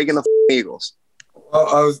taking. He's taking the Eagles. Well,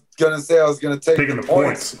 I was going to say I was going to take Taking the the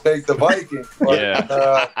points, points. take the Vikings. But,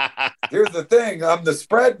 Yeah. here's the thing. I'm the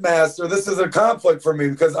spread master. This is a conflict for me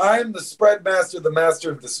because I am the spread master, the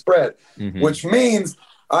master of the spread, which means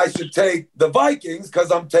I should take the Vikings because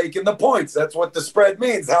I'm taking the points. That's what the spread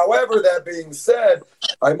means. However, that being said,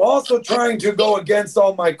 I'm also trying to go against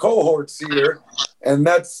all my cohorts here. And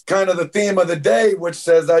that's kind of the theme of the day, which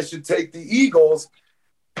says I should take the Eagles.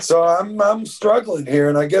 So I'm struggling here.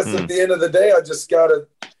 And I guess at the end of the day, I just got to,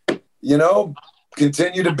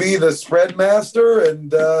 continue to be the spread master and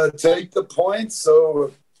take the points.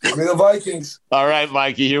 So give me the Vikings. All right,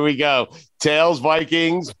 Mikey, here we go. Tails,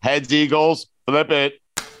 Vikings, heads, Eagles. Flip it.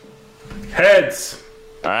 Heads.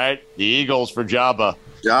 All right, the Eagles for Jabba.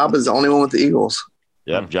 Job is the only one with the Eagles.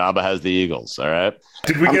 Yep, Jabba has the Eagles. All right.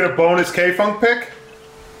 Did we get a bonus K-Funk pick?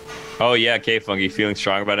 Oh yeah, K-Funk, you feeling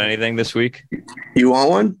strong about anything this week? You want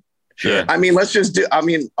one? Sure. I mean, let's just do. I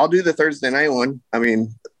mean, I'll do the Thursday night one. I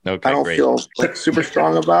mean, Okay, I don't great. feel like super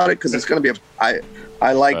strong about it because it's going to be I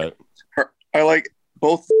like Right. her. I like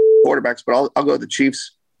both quarterbacks, but I'll go with the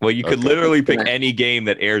Chiefs. Well, you could Okay. literally pick any game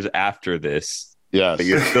that airs after this. Yes. But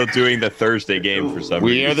you're still doing the Thursday game for some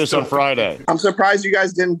We reason. air this on Friday. I'm surprised you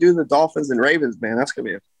guys didn't do the Dolphins and Ravens, man. That should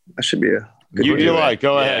be a good Who one. do you do it. like?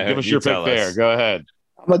 Go Yeah, ahead. Give us you your pick tell there. us. Go ahead.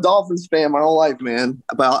 I'm a Dolphins fan my whole life, man.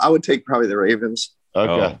 But I would take probably the Ravens.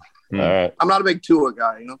 Okay. Oh. All right. I'm not a big Tua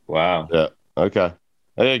guy, you know. Wow. Okay.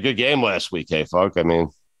 They had a good game last week, hey, Funk. I mean,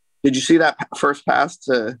 Did you see that first pass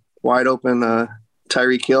to wide open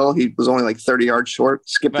Tyreek Hill? He was only like 30 yards short.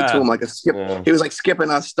 Skipped it to him like a skip. Yeah. He was like skipping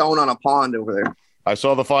a stone on a pond over there. I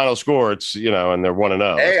saw the final score. It's, and they're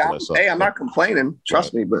 1-0. Hey, I'm not complaining.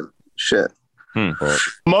 Trust me, but shit.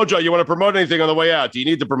 Mojo, you want to promote anything on the way out? Do you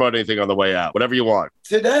need to promote anything on the way out? Whatever you want.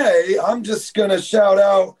 Today, I'm just going to shout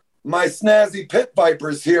out my snazzy Pit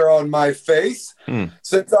Vipers here on my face.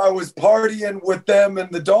 Since I was partying with them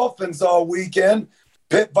and the Dolphins all weekend,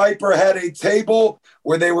 Pit Viper had a table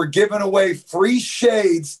where they were giving away free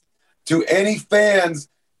shades to any fans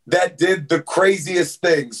that did the craziest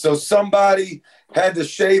things. So somebody had to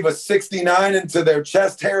shave a 69 into their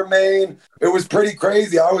chest hair mane. It was pretty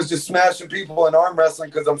crazy. I was just smashing people in arm wrestling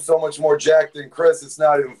because I'm so much more jacked than Chris. It's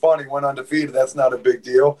not even funny. Went undefeated. That's not a big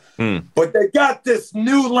deal. But they got this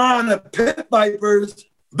new line of Pit Vipers,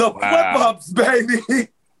 the flip-ups, baby.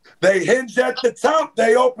 They hinge at the top.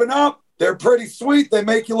 They open up. They're pretty sweet. They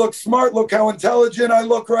make you look smart. Look how intelligent I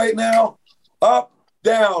look right now. Up,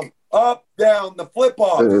 down, the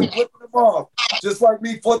flip-off. Flipping them off. Just like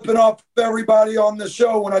me flipping off everybody on the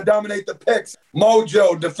show when I dominate the picks.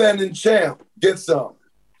 Mojo, defending champ. Get some.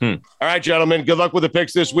 All right, gentlemen. Good luck with the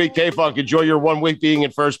picks this week. K-Funk, enjoy your 1 week being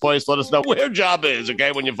in first place. Let us know where Jabba is,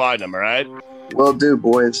 okay, when you find him, all right? Will do,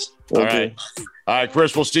 boys. Will All right. All right,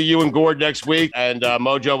 Chris, we'll see you and Gord next week. And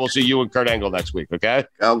Mojo, we'll see you and Kurt Angle next week, okay?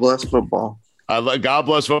 God bless football. God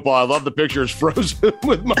bless football. I love the pictures frozen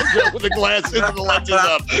with Mojo with the glasses and the lenses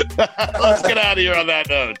up. Let's get out of here on that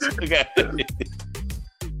note. Okay.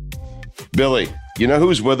 Billy, you know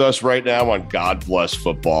who's with us right now on God Bless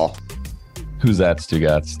Football? Who's that,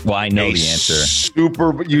 Stugotz? Well, I know A the answer.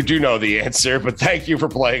 You do know the answer, but thank you for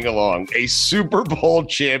playing along. A Super Bowl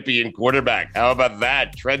champion quarterback. How about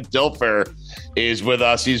that? Trent Dilfer is with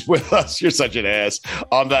us. He's with us. You're such an ass.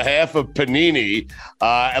 On behalf of Panini.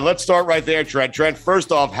 And let's start right there, Trent. Trent,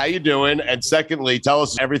 first off, how you doing? And secondly, tell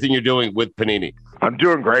us everything you're doing with Panini. I'm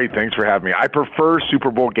doing great. Thanks for having me. I prefer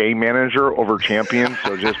Super Bowl game manager over champion.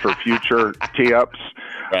 So just for future tee-ups.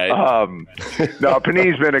 Right. No,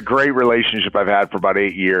 Panini's been a great relationship I've had for about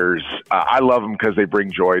 8 years. I love them because they bring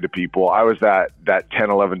joy to people. I was that 10,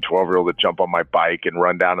 11, 12-year-old that jump on my bike and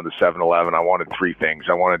run down to the 7-Eleven. I wanted 3 things.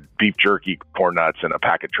 I wanted beef jerky, corn nuts, and a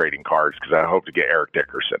pack of trading cards because I hope to get Eric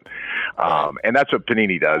Dickerson. And that's what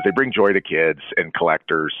Panini does. They bring joy to kids and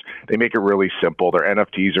collectors. They make it really simple. Their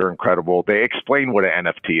NFTs are incredible. They explain what an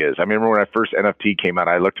NFT is. I remember when I first NFT came out,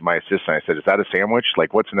 I looked at my assistant and I said, is that a sandwich?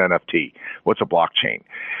 Like, what's an NFT? What's a blockchain?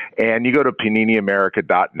 And you go to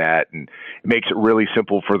PaniniAmerica.net, and it makes it really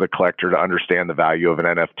simple for the collector to understand the value of an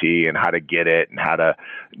NFT and how to get it and how to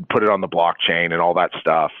put it on the blockchain and all that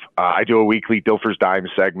stuff. I do a weekly Dilfer's Dime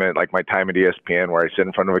segment, like my time at ESPN, where I sit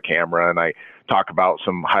in front of a camera and I talk about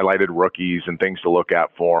some highlighted rookies and things to look at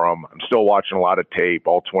for them. I'm still watching a lot of tape,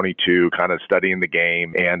 all 22, kind of studying the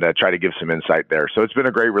game and try to give some insight there. So it's been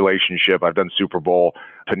a great relationship. I've done Super Bowl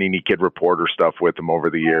Panini Kid Reporter stuff with them over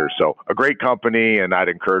the years. So a great company, and I'd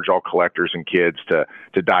encourage all collectors and kids to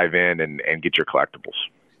dive in and get your collectibles.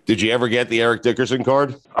 Did you ever get the Eric Dickerson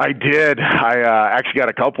card? I did. I actually got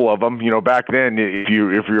a couple of them. You know, back then, if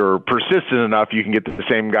you're persistent enough, you can get the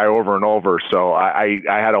same guy over and over. So I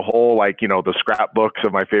had a whole, the scrapbooks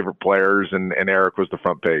of my favorite players, and Eric was the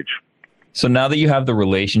front page. So now that you have the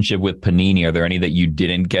relationship with Panini, are there any that you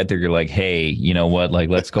didn't get that you're like, hey, you know what? Like,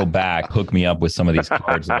 let's go back, hook me up with some of these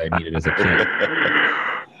cards that I needed as a kid.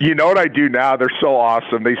 You know what I do now? They're so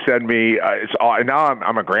awesome. They send me. Now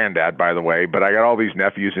I'm a granddad, by the way, but I got all these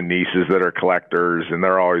nephews and nieces that are collectors, and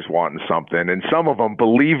they're always wanting something. And some of them,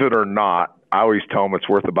 believe it or not, I always tell them it's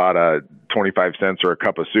worth about 25 cents or a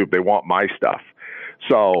cup of soup. They want my stuff.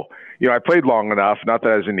 So, I played long enough. Not that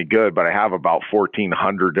I was any good, but I have about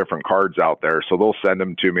 1,400 different cards out there. So they'll send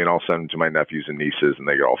them to me, and I'll send them to my nephews and nieces, and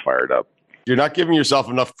they get all fired up. You're not giving yourself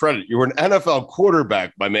enough credit. You were an NFL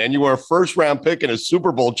quarterback, my man. You were a first-round pick and a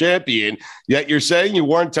Super Bowl champion, yet you're saying you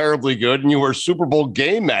weren't terribly good and you were a Super Bowl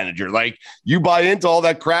game manager. Like, you buy into all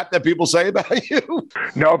that crap that people say about you?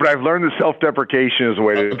 No, but I've learned that self-deprecation is the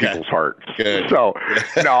way to people's hearts. Good. So,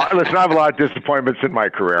 no, listen, I have a lot of disappointments in my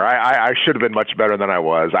career. I should have been much better than I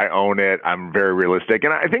was. I own it. I'm very realistic.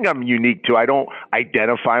 And I think I'm unique, too. I don't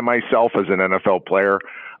identify myself as an NFL player.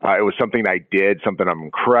 It was something I did, something I'm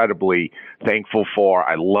incredibly thankful for.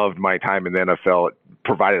 I loved my time in the NFL. It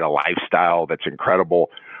provided a lifestyle that's incredible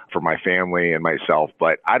for my family and myself.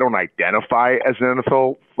 But I don't identify as an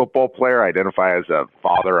NFL football player. I identify as a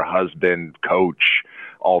father, a husband, coach,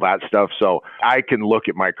 all that stuff. So I can look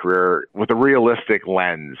at my career with a realistic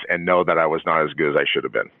lens and know that I was not as good as I should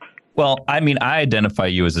have been. Well, I mean, I identify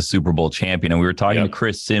you as a Super Bowl champion, and we were talking to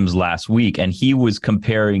Chris Sims last week, and he was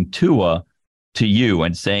comparing Tua to you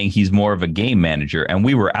and saying he's more of a game manager. And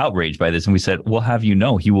we were outraged by this. And we said, we'll have you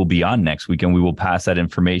know, he will be on next week and we will pass that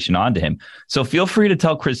information on to him. So feel free to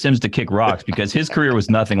tell Chris Sims to kick rocks because his career was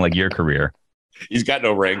nothing like your career. He's got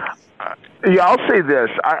no ring. Yeah, I'll say this.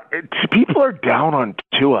 People are down on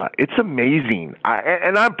Tua. It's amazing.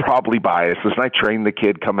 And I'm probably biased. Listen, I trained the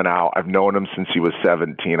kid coming out. I've known him since he was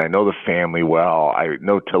 17. I know the family well. I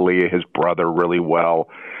know Talia, his brother, really well.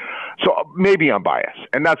 So maybe I'm biased,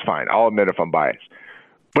 and that's fine. I'll admit if I'm biased.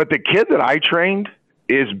 But the kid that I trained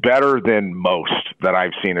is better than most that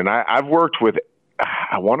I've seen. And I've worked with,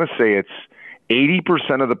 I want to say it's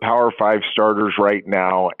 80% of the Power 5 starters right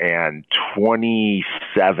now and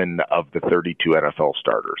 27 of the 32 NFL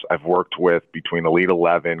starters. I've worked with between Elite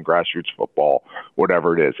 11, grassroots football,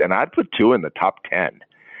 whatever it is. And I'd put two in the top 10.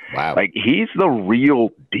 Wow. Like, he's the real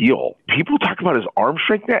deal. People talk about his arm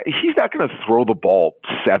strength. He's not going to throw the ball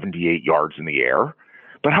 78 yards in the air.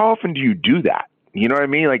 But how often do you do that? You know what I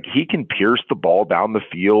mean? Like, he can pierce the ball down the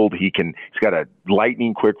field. He's got a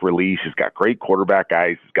lightning quick release. He's got great quarterback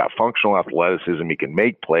eyes. He's got functional athleticism. He can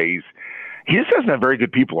make plays. He just doesn't have very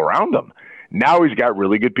good people around him. Now he's got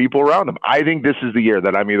really good people around him. I think this is the year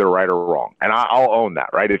that I'm either right or wrong. And I'll own that,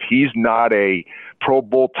 right? If he's not a Pro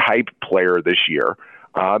Bowl type player this year,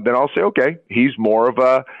 then I'll say, okay, he's more of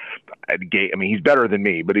a game. I mean, he's better than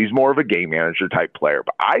me, but he's more of a game manager type player.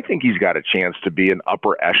 But I think he's got a chance to be an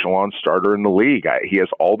upper echelon starter in the league. He has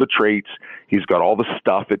all the traits. He's got all the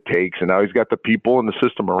stuff it takes. And now he's got the people in the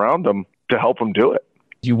system around him to help him do it.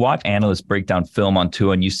 You watch analysts break down film on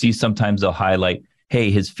Tua, and you see sometimes they'll highlight,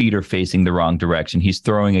 hey, his feet are facing the wrong direction. He's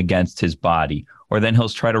throwing against his body. Or then he'll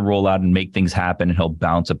try to roll out and make things happen and he'll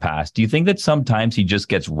bounce a pass. Do you think that sometimes he just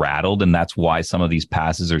gets rattled and that's why some of these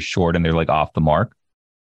passes are short and they're like off the mark?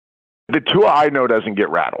 The Tua I know doesn't get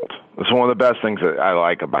rattled. It's one of the best things that I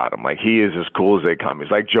like about him. Like, he is as cool as they come.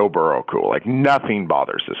 He's like Joe Burrow cool. Like, nothing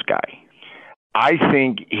bothers this guy. I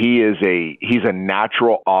think he's a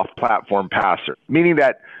natural off-platform passer, meaning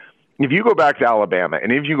that if you go back to Alabama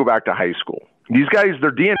and if you go back to high school, these guys,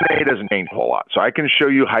 their DNA doesn't change a whole lot. So I can show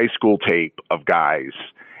you high school tape of guys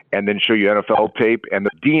and then show you NFL tape, and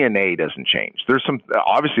the DNA doesn't change. There's some,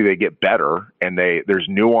 obviously they get better, and there's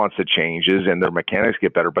nuance that changes, and their mechanics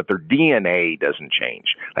get better, but their DNA doesn't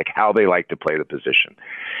change, like how they like to play the position.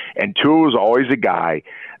 And Tua was always a guy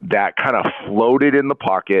that kind of floated in the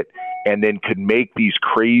pocket and then could make these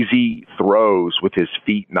crazy throws with his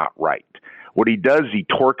feet not right. What he does, he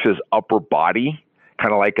torques his upper body,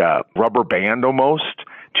 kind of like a rubber band almost,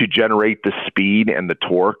 to generate the speed and the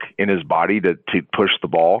torque in his body to push the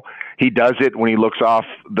ball. He does it when he looks off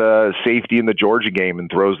the safety in the Georgia game and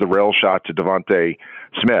throws the rail shot to Devontae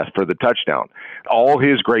Smith for the touchdown. All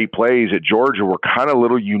his great plays at Georgia were kind of a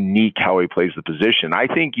little unique how he plays the position. I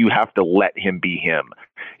think you have to let him be him.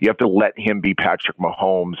 You have to let him be Patrick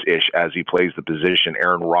Mahomes-ish as he plays the position,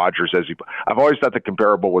 Aaron Rodgers I've always thought the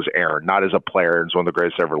comparable was Aaron, not as a player, and he's one of the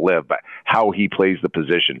greatest ever lived, but how he plays the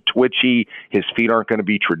position. Twitchy, his feet aren't going to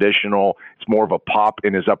be traditional. It's more of a pop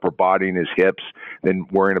in his upper body and his hips than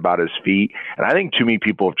worrying about his feet. And I think too many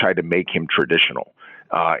people have tried to make him traditional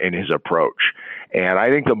in his approach. And I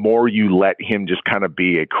think the more you let him just kind of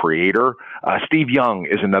be a creator, Steve Young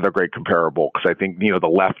is another great comparable because I think, the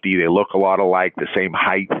lefty, they look a lot alike, the same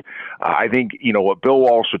height. I think, what Bill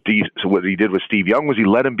Walsh, what he did with Steve Young was he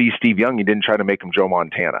let him be Steve Young. He didn't try to make him Joe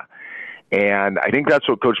Montana. And I think that's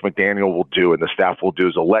what Coach McDaniel will do and the staff will do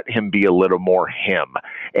is they'll let him be a little more him.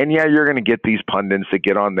 And yeah, you're going to get these pundits that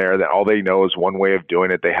get on there that all they know is one way of doing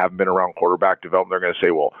it. They haven't been around quarterback development. They're going to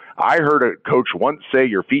say, well, I heard a coach once say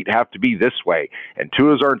your feet have to be this way and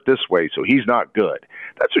Tua's aren't this way, so he's not good.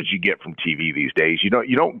 That's what you get from TV these days. You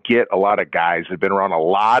don't get a lot of guys that have been around a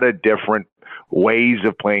lot of different ways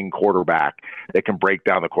of playing quarterback that can break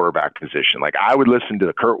down the quarterback position. Like I would listen to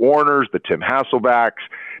the Kurt Warners, the Tim Hasselbacks,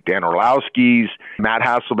 Dan Orlowski's, Matt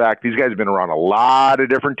Hasselbeck. These guys have been around a lot of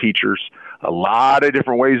different teachers, a lot of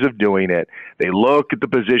different ways of doing it. They look at the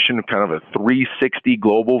position of kind of a 360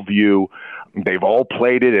 global view. They've all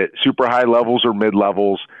played it at super high levels or mid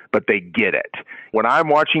levels, but they get it. When I'm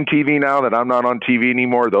watching TV now that I'm not on TV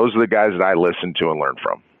anymore, those are the guys that I listen to and learn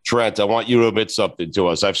from. Trent, I want you to admit something to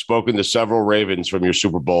us. I've spoken to several Ravens from your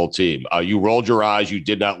Super Bowl team. You rolled your eyes. You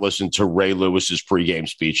did not listen to Ray Lewis's pregame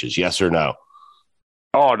speeches. Yes or no?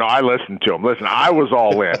 Oh, no, I listened to him. Listen, I was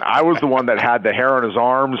all in. I was the one that had the hair on his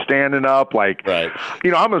arms standing up. Like, right.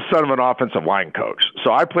 You know, I'm a son of an offensive line coach.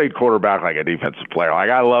 So I played quarterback like a defensive player. Like,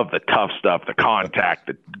 I love the tough stuff, the contact,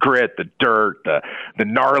 the grit, the dirt, the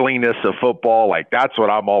gnarliness of football. Like, that's what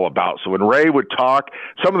I'm all about. So when Ray would talk,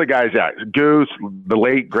 some of the guys, Goose, the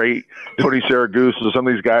late, great Tony Saragusa, some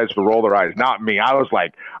of these guys would roll their eyes. Not me. I was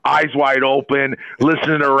like, eyes wide open,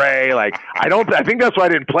 listening to Ray. Like, I think that's why I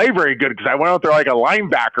didn't play very good, because I went out there like a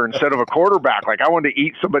linebacker instead of a quarterback. Like, I wanted to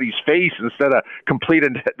eat somebody's face instead of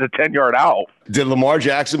completing the 10-yard out. Did Lamar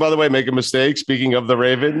Jackson, by the way, make a mistake? Speaking of the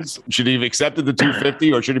Ravens, should he have accepted the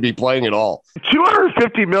 $250 or should he be playing at all?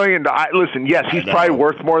 $250 million. Listen, yes, he's probably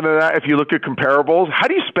worth more than that if you look at comparables. How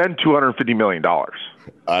do you spend $250 million?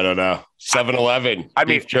 I don't know. 7-Eleven,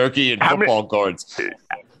 beef jerky, and football cards.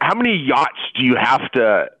 How many yachts do you have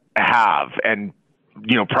to have? And,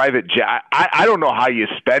 you know, private jet. I don't know how you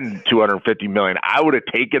spend $250 million. I would have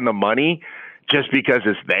taken the money just because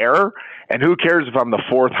it's there. And who cares if I'm the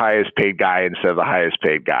fourth highest paid guy instead of the highest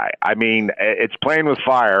paid guy? I mean, it's playing with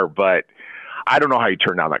fire, but I don't know how you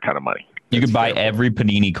turn down that kind of money. You could buy every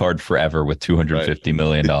Panini card forever with $250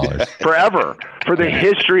 million. Forever. For the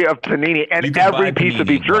history of Panini and every piece of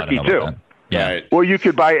beef jerky, too. Yeah. Right. Well, you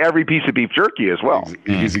could buy every piece of beef jerky as well.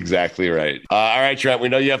 He's exactly right. All right, Trent, we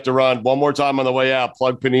know you have to run. One more time on the way out.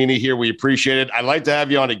 Plug Panini here. We appreciate it. I'd like to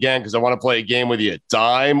have you on again because I want to play a game with you.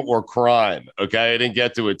 Dime or crime. Okay, I didn't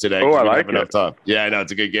get to it today. Oh, I like it. Enough time. Yeah, I know.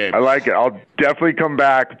 It's a good game. I like it. I'll definitely come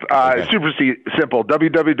back. Super simple.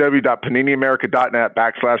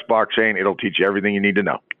 www.paniniamerica.net/blockchain. It'll teach you everything you need to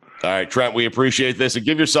know. All right, Trent, we appreciate this. And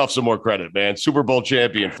give yourself some more credit, man. Super Bowl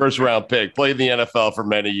champion, first-round pick, played in the NFL for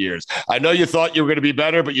many years. I know you thought you were going to be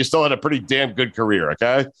better, but you still had a pretty damn good career,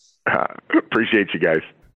 okay? Appreciate you guys.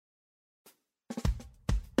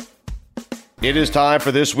 It is time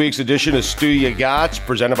for this week's edition of Stu Ya Gots,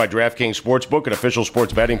 presented by DraftKings Sportsbook, an official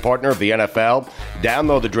sports betting partner of the NFL.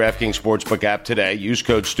 Download the DraftKings Sportsbook app today. Use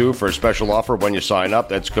code Stu for a special offer when you sign up.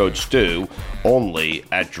 That's code Stu, only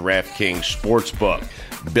at DraftKings Sportsbook.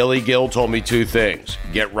 Billy Gill told me two things.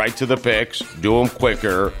 Get right to the picks, do them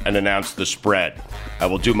quicker, and announce the spread. I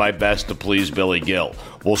will do my best to please Billy Gill.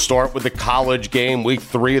 We'll start with the college game, week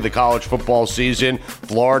 3 of the college football season.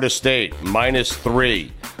 Florida State,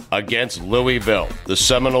 -3 against Louisville. The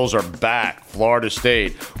Seminoles are back. Florida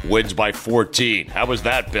State wins by 14. How was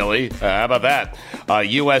that, Billy? How about that?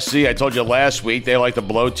 USC, I told you last week, they like to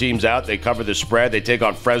blow teams out. They cover the spread. They take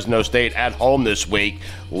on Fresno State at home this week.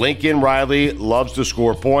 Lincoln Riley loves to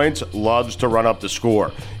score points, loves to run up the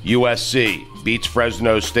score. USC beats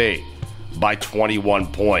Fresno State by 21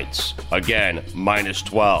 points. Again,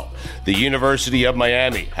 -12. The University of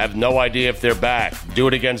Miami have no idea if they're back. Do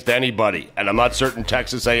it against anybody. And I'm not certain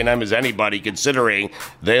Texas A&M is anybody, considering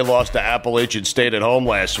they lost to Appalachian State at home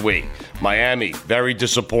last week. Miami, very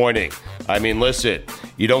disappointing. I mean, listen,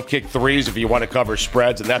 you don't kick threes if you want to cover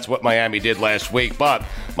spreads, and that's what Miami did last week. But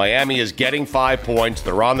Miami is getting 5 points.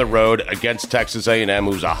 They're on the road against Texas A&M,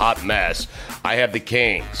 who's a hot mess. I have the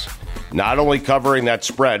Canes not only covering that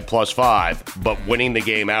spread +5, but winning the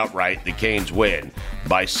game outright. The Canes win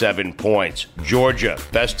by 7 points. Georgia,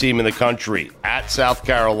 best team in the country, at South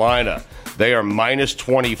Carolina. They are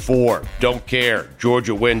 -24. Don't care.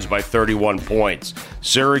 Georgia wins by 31 points.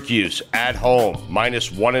 Syracuse at home,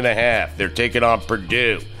 -1.5. They're taking on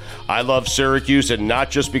Purdue. I love Syracuse, and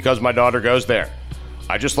not just because my daughter goes there.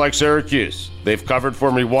 I just like Syracuse. They've covered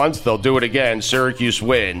for me once. They'll do it again. Syracuse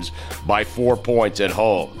wins by 4 points at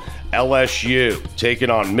home. LSU taking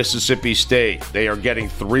on Mississippi State. They are getting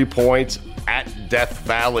 3 points at Death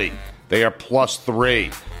Valley. They are +3.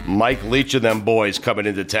 Mike Leach and them boys coming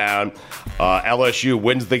into town. LSU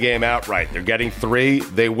wins the game outright. They're getting 3.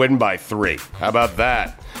 They win by 3. How about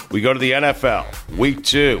that? We go to the NFL. Week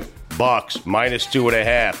 2. Bucks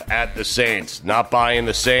 -2.5 at the Saints. Not buying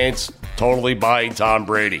the Saints. Totally buying Tom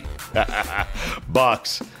Brady.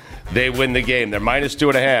 Bucks. They win the game. They're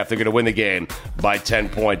 -2.5. They're going to win the game by 10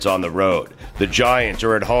 points on the road. The Giants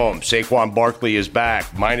are at home. Saquon Barkley is back.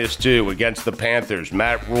 -2 against the Panthers.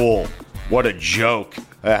 Matt Rule. What a joke.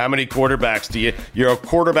 How many quarterbacks do you? You're a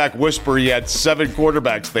quarterback whisperer. You had 7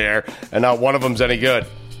 quarterbacks there, and not one of them's any good.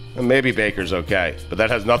 And maybe Baker's okay, but that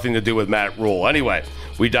has nothing to do with Matt Rule. Anyway,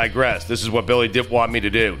 we digress. This is what Billy did want me to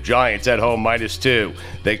do. Giants at home -2.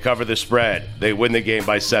 They cover the spread. They win the game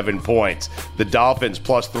by 7 points. The Dolphins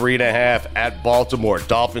plus 3.5 at Baltimore.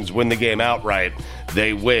 Dolphins win the game outright.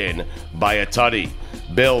 They win by a tutty.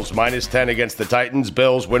 Bills -10 against the Titans.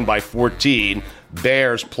 Bills win by 14.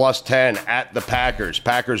 Bears plus 10 at the Packers.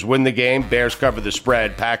 Packers win the game. Bears cover the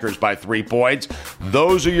spread. Packers by 3 points.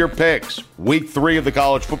 Those are your picks. Week 3 of the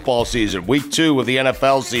college football season. Week 2 of the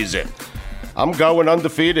NFL season. I'm going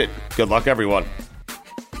undefeated. Good luck, everyone.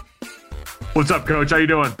 What's up, Coach? How you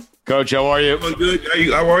doing? Coach, how are you? I'm good.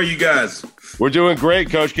 How are you guys? We're doing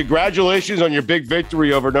great, Coach. Congratulations on your big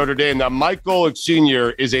victory over Notre Dame. Now, Mike Golic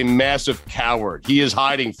Sr. is a massive coward. He is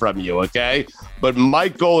hiding from you, okay? But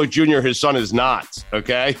Mike Golic Jr., his son, is not,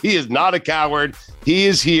 okay? He is not a coward. He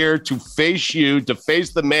is here to face you, to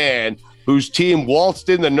face the man whose team waltzed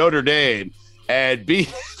into Notre Dame and beat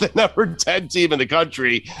the number 10 team in the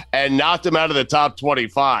country and knocked him out of the top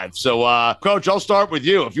 25. So, Coach, I'll start with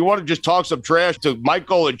you. If you want to just talk some trash to Mike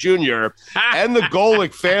Golic Jr. and the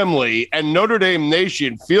Golic family and Notre Dame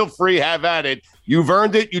Nation, feel free, have at it. You've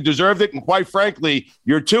earned it. You deserved it. And quite frankly,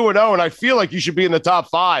 you're 2-0, and I feel like you should be in the top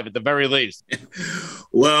 5 at the very least.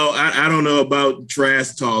 Well, I don't know about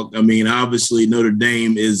trash talk. I mean, obviously, Notre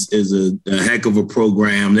Dame is a heck of a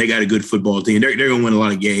program. They got a good football team. They're going to win a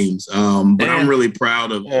lot of games. But I'm really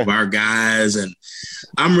proud of our guys, and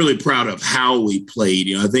I'm really proud of how we played.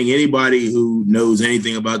 You know, I think anybody who knows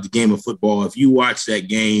anything about the game of football, if you watch that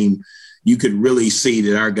game, you could really see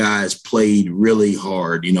that our guys played really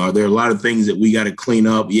hard. You know, there are a lot of things that we got to clean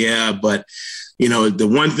up. Yeah, but, you know, the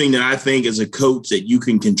one thing that I think as a coach that you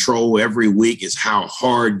can control every week is how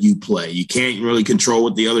hard you play. You can't really control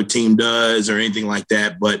what the other team does or anything like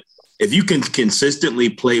that. But if you can consistently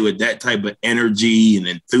play with that type of energy and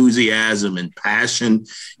enthusiasm and passion,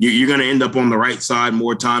 you're going to end up on the right side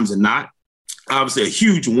more times than not. Obviously, a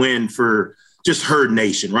huge win for just Herd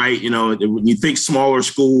Nation, right? You know, when you think smaller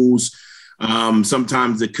schools,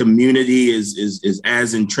 sometimes the community is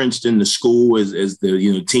as entrenched in the school as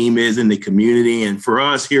the team is in the community. And for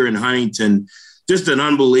us here in Huntington, just an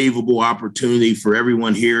unbelievable opportunity for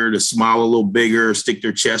everyone here to smile a little bigger, stick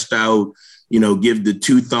their chest out, you know, give the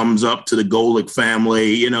 2 thumbs up to the Golic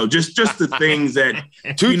family, you know, just the things that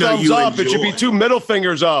 2 thumbs up. Enjoy. It should be 2 middle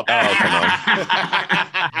fingers up. Oh, come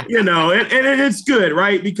on. You know, and it's good,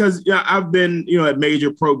 right? Because I've been, you know, at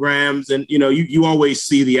major programs, and you know, you always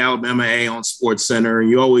see the Alabama A on Sports Center, and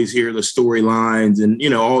you always hear the storylines and, you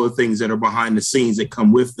know, all the things that are behind the scenes that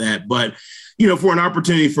come with that. But you know, for an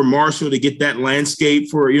opportunity for Marshall to get that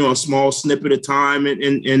landscape for, you know, a small snippet of time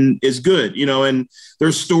and is good, you know, and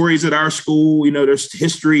there's stories at our school, you know, there's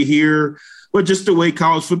history here, but just the way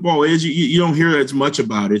college football is, you don't hear as much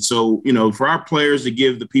about it. So, you know, for our players to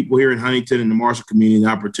give the people here in Huntington and the Marshall community the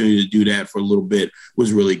opportunity to do that for a little bit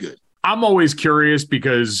was really good. I'm always curious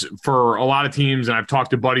because for a lot of teams, and I've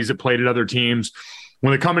talked to buddies that played at other teams, when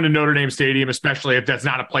they come into Notre Dame Stadium, especially if that's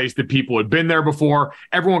not a place that people had been there before,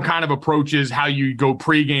 everyone kind of approaches how you go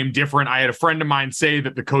pregame different. I had a friend of mine say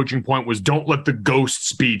that the coaching point was don't let the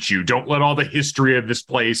ghosts beat you. Don't let all the history of this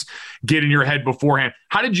place get in your head beforehand.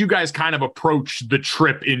 How did you guys kind of approach the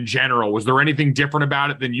trip in general? Was there anything different about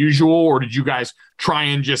it than usual, or did you guys try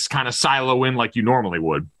and just kind of silo in like you normally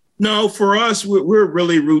would? No, for us, we're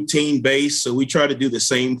really routine based. So we try to do the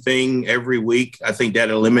same thing every week. I think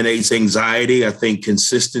that eliminates anxiety. I think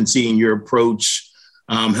consistency in your approach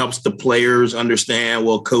helps the players understand,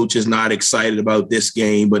 well, coach is not excited about this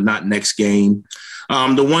game, but not next game.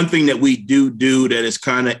 The one thing that we do that is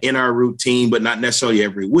kind of in our routine, but not necessarily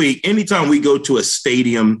every week, anytime we go to a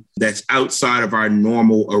stadium that's outside of our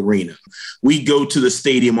normal arena, we go to the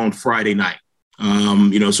stadium on Friday night.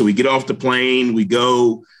 You know, so we get off the plane, we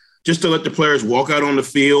go just to let the players walk out on the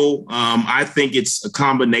field. I think it's a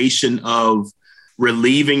combination of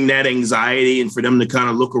relieving that anxiety and for them to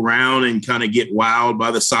kind of look around and kind of get wowed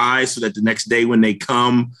by the size so that the next day when they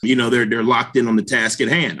come, you know, they're locked in on the task at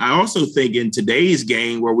hand. I also think in today's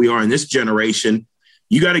game where we are in this generation,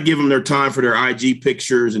 you got to give them their time for their IG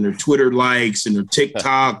pictures and their Twitter likes and their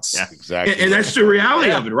TikToks. Yeah, exactly. And that's the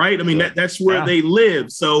reality of it, right? I mean, that's where they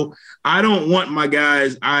live. So I don't want my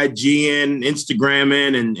guys IGing,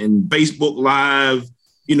 Instagramming, and Facebook Live,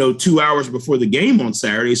 you know, 2 hours before the game on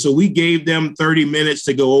Saturday. So we gave them 30 minutes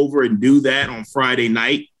to go over and do that on Friday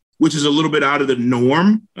night, which is a little bit out of the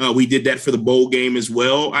norm. We did that for the bowl game as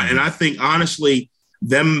well. And I think, honestly,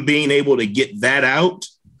 them being able to get that out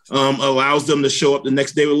allows them to show up the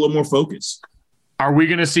next day with a little more focus. Are we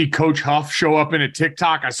going to see Coach Huff show up in a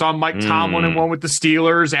TikTok? I saw Mike Tomlin in one with the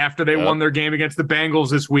Steelers after they won their game against the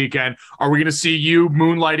Bengals this weekend. Are we going to see you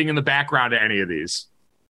moonlighting in the background to any of these?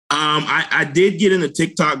 I did get into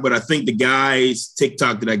TikTok, but I think the guy's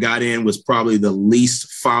TikTok that I got in was probably the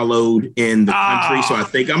least followed in the country, so I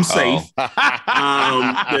think I'm safe.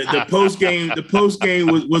 The post game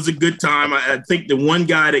was a good time. I think the one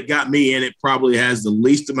guy that got me in it probably has the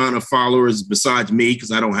least amount of followers besides me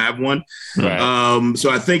because I don't have one. Right.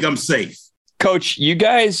 So I think I'm safe. Coach, you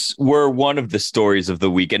guys were one of the stories of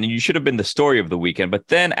the weekend, and you should have been the story of the weekend, but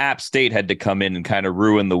then App State had to come in and kind of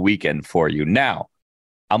ruin the weekend for you. Now,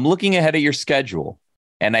 I'm looking ahead at your schedule,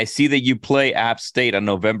 and I see that you play App State on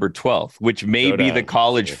November 12th, which may be the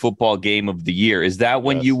college football game of the year. Is that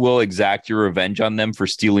when you will exact your revenge on them for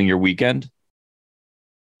stealing your weekend?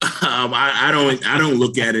 I don't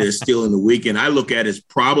look at it as stealing the weekend. I look at it as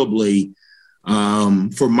probably,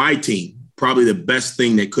 for my team, probably the best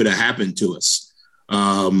thing that could have happened to us.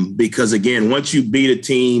 Because, again, once you beat a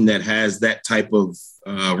team that has that type of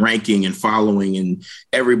ranking and following and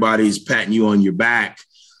everybody's patting you on your back,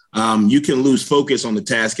 you can lose focus on the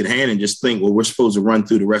task at hand and just think, well, we're supposed to run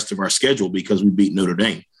through the rest of our schedule because we beat Notre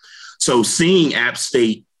Dame. So seeing App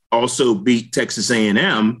State also beat Texas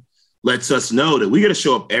A&M lets us know that we got to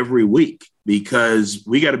show up every week because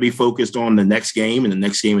we got to be focused on the next game and the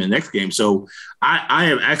next game and the next game. So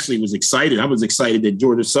I was excited. I was excited that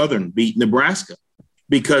Georgia Southern beat Nebraska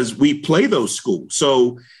because we play those schools.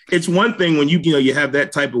 So it's one thing when you have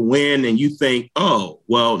that type of win and you think, oh,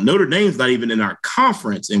 well, Notre Dame's not even in our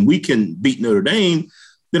conference and we can beat Notre Dame,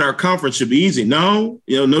 then our conference should be easy. No,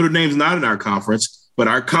 Notre Dame's not in our conference, but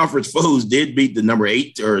our conference foes did beat the number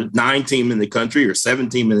 8 or 9 team in the country or 7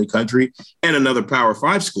 team in the country and another Power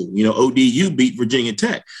 5 school. ODU beat Virginia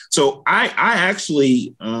Tech. So I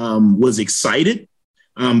actually was excited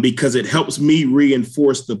because it helps me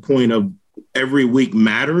reinforce the point of every week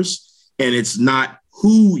matters, and it's not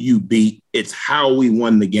who you beat, it's how we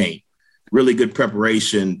won the game. Really good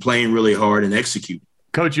preparation, playing really hard, and executing.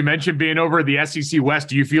 Coach, you mentioned being over at the SEC West.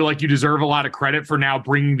 Do you feel like you deserve a lot of credit for now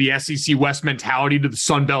bringing the SEC West mentality to the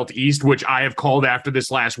Sun Belt East, which I have called after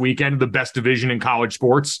this last weekend the best division in college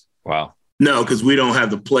sports? Wow. No, because we don't have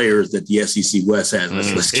the players that the SEC West has.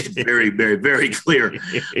 Let's get very, very, very clear.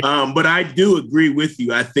 But I do agree with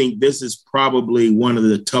you. I think this is probably one of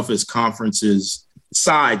the toughest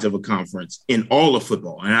sides of a conference in all of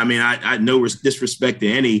football. And I mean, I no disrespect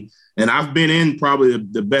to any, and I've been in probably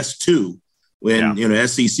the best two when,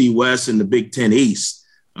 SEC West and the Big Ten East.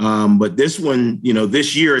 But this one,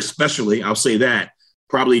 this year especially, I'll say that,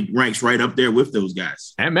 probably ranks right up there with those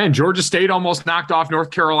guys. And man, Georgia State almost knocked off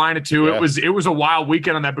North Carolina too. Yeah. It was a wild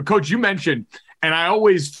weekend on that. But Coach, you mentioned, and I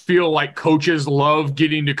always feel like coaches love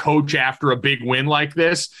getting to coach after a big win like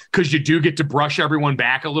this because you do get to brush everyone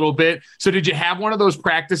back a little bit. So did you have one of those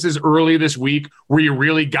practices early this week where you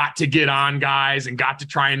really got to get on guys and got to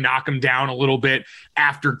try and knock them down a little bit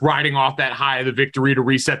after riding off that high of the victory to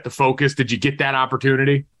reset the focus? Did you get that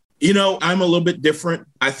opportunity? I'm a little bit different.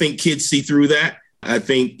 I think kids see through that. I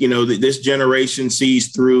think, this generation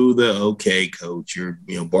sees through okay, coach, you're,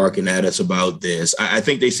 barking at us about this. I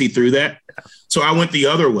think they see through that. So I went the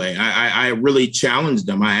other way. I really challenged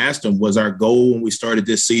them. I asked them, was our goal when we started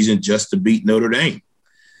this season just to beat Notre Dame?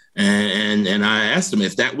 And I asked them,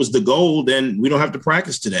 if that was the goal, then we don't have to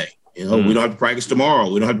practice today. We don't have to practice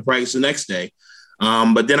tomorrow. We don't have to practice the next day.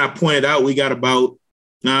 But then I pointed out we got about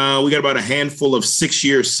a handful of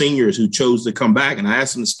 6-year seniors who chose to come back, and I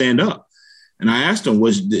asked them to stand up. And I asked them,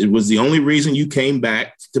 was the only reason you came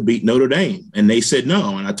back to beat Notre Dame? And they said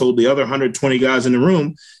no. And I told the other 120 guys in the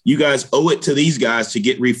room, you guys owe it to these guys to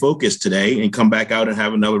get refocused today and come back out and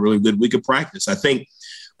have another really good week of practice. I think,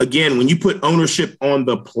 again, when you put ownership on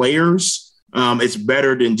the players, it's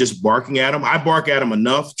better than just barking at them. I bark at them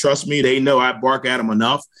enough. Trust me, they know I bark at them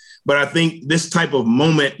enough. But I think this type of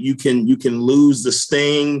moment, you can lose the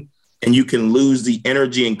sting and you can lose the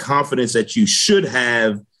energy and confidence that you should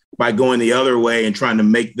have by going the other way and trying to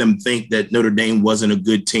make them think that Notre Dame wasn't a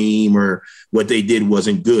good team or what they did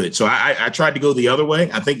wasn't good. So I tried to go the other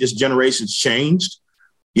way. I think this generation's changed.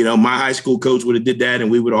 My high school coach would have did that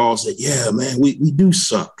and we would all say, yeah, man, we do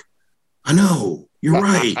suck. I know. You're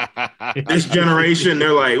right. This generation,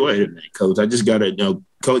 they're like, wait a minute, coach, I just got to,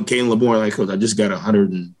 Kalen LeBour, like, coach, I just got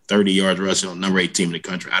 130 yards rushing on number 8 team in the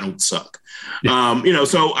country. I don't suck. So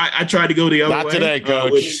I tried to go the other way. Not today,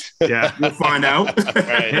 coach. We'll find out.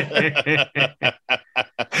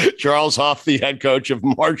 Charles Huff, the head coach of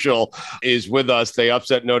Marshall, is with us. They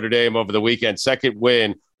upset Notre Dame over the weekend. Second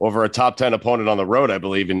win over a top 10 opponent on the road, I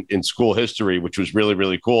believe, in school history, which was really,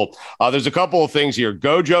 really cool. There's a couple of things here.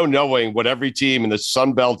 Gojo knowing what every team in the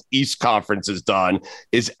Sun Belt East Conference has done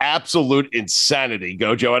is absolute insanity.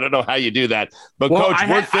 Gojo, I don't know how you do that. But, Coach,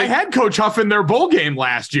 I had Coach Huff in their bowl game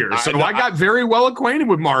last year, so I got very well acquainted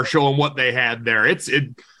with Marshall and what they had there.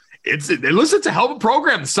 Listen, it's a hell of a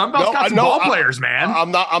program. The Sun Belt's got some ball players, man.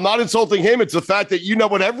 I'm not insulting him. It's the fact that you know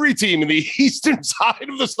what every team in the eastern side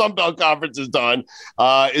of the Sun Belt Conference has done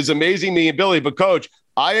is amazing, me and Billy. But, Coach,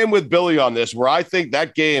 I am with Billy on this, where I think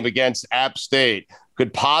that game against App State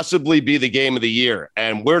could possibly be the game of the year.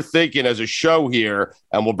 And we're thinking as a show here,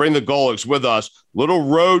 and we'll bring the Golics with us, little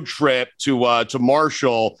road trip to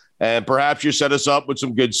Marshall. And perhaps you set us up with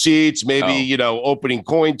some good seats, maybe, opening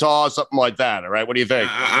coin toss, something like that. All right. What do you think?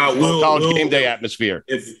 College game day atmosphere.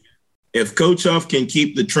 If Coach Huff can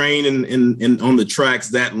keep the train in on the tracks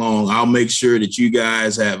that long, I'll make sure that you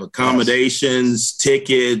guys have accommodations,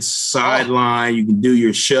 tickets, sideline. You can do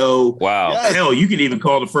your show. Wow. Yes. Hell, you can even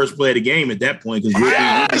call the first play of the game at that point because we'll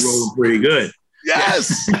be rolling pretty good.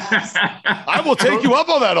 Yes. I will take you up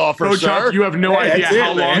on that offer, Coach sir. Huff, you have no idea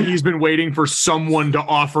how long he's been waiting for someone to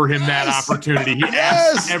offer him that opportunity. He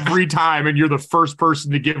asks every time, and you're the first person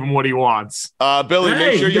to give him what he wants. Billy,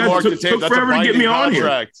 make sure you mark the tape. That's forever to get me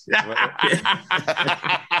contract. On here.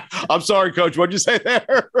 I'm sorry, Coach. What'd you say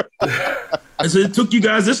there? I said it took you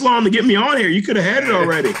guys this long to get me on here. You could have had it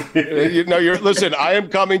already. Listen, I am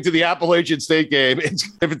coming to the Appalachian State game.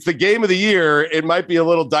 If it's the game of the year, it might be a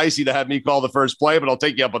little dicey to have me call the first play, but I'll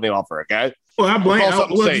take you up on the offer, okay? Well, I'll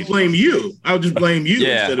just blame you. I'll just blame you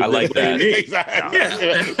instead of blaming me. Exactly.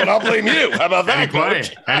 Yeah. But I'll blame you. How about that,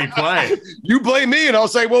 Coach? Any play. You blame me, and I'll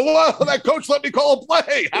say, well, that coach let me call a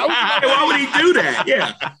play. Why would he do that?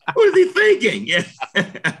 Yeah. What is he thinking? Yeah.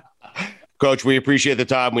 Coach, we appreciate the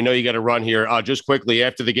time. We know you got to run here. Just quickly,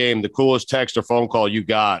 after the game, the coolest text or phone call you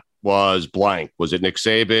got was blank. Was it Nick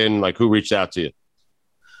Saban? Like, who reached out to you?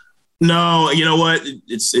 No, you know what?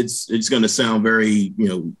 It's going to sound very,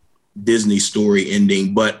 Disney story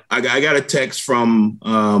ending, but I got a text from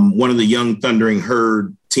one of the Young Thundering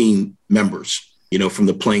Herd team members, from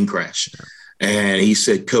the plane crash. And he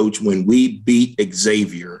said, Coach, when we beat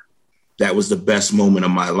Xavier, that was the best moment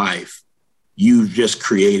of my life. You just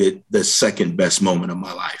created the second best moment of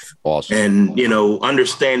my life. Awesome. And,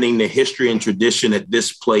 understanding the history and tradition at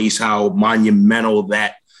this place, how monumental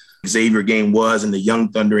that Xavier game was and the Young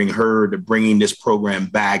Thundering Herd bringing this program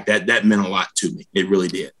back, that meant a lot to me. It really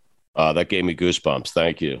did. That gave me goosebumps.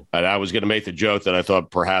 Thank you. And I was going to make the joke that I thought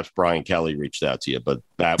perhaps Brian Kelly reached out to you, but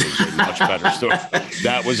that was a much better story.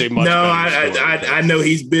 That was a much better story. I know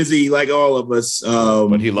he's busy like all of us.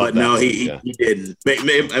 But he loved that. No, he didn't.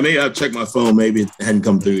 Maybe I'll check my phone. Maybe it hadn't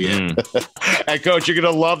come through yet. Hey, Coach, you're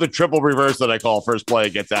going to love the triple reverse that I call first play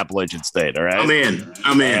against Appalachian State. All right.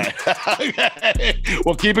 I'm in. Okay.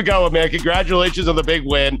 Well, keep it going, man. Congratulations on the big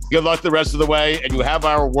win. Good luck the rest of the way. And you have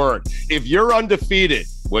our word. If you're undefeated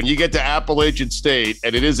when you get to Appalachian State,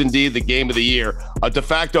 and it is indeed the game of the year, a de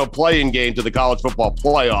facto play-in game to the college football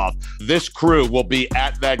playoff, this crew will be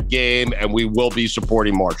at that game, and we will be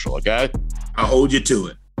supporting Marshall, okay? I'll hold you to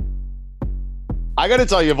it. I got to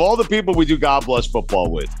tell you, of all the people we do God Bless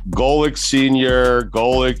Football with, Golic Sr.,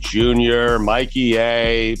 Golic Jr., Mikey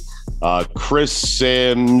A., Chris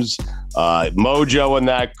Sims, Mojo and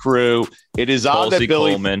that crew, it is odd that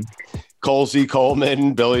Billy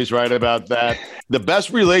Coleman, Billy's right about that. The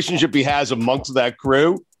best relationship he has amongst that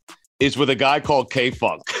crew is with a guy called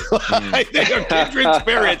K-Funk. They are kindred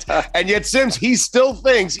spirits. And yet, Sims, he still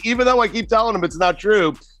thinks, even though I keep telling him it's not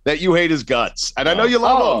true, that you hate his guts. And I know you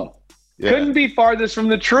love him. Yeah. Couldn't be farthest from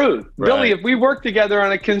the truth. Right. Billy, if we work together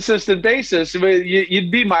on a consistent basis,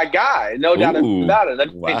 you'd be my guy. No doubt about it. I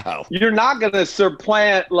mean, wow. You're not going to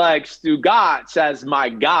supplant like Stugotz as my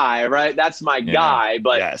guy, right? That's my guy.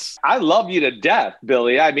 But yes. I love you to death,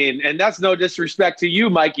 Billy. I mean, and that's no disrespect to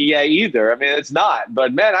you, Mikey A, either. I mean, it's not.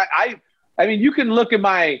 But, man, I mean, you can look at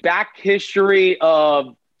my back history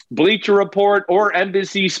of Bleacher Report or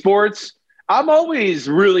NBC Sports. I'm always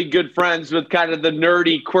really good friends with kind of the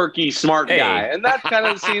nerdy, quirky, smart guy. And that kind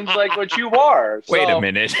of seems like what you are. Wait a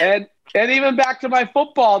minute. And even back to my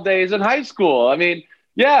football days in high school. I mean,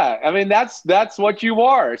 that's what you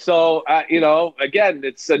are. So, again,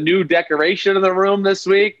 it's a new decoration in the room this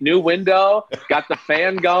week, new window, got the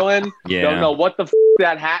fan going. Yeah. Don't know what the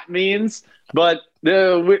that hat means, but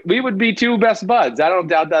we would be two best buds. I don't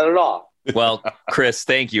doubt that at all. Well, Chris,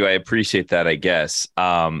 thank you. I appreciate that, I guess.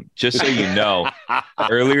 Just so you know,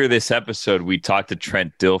 earlier this episode, we talked to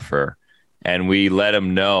Trent Dilfer, and we let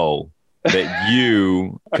him know that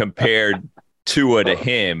you compared Tua to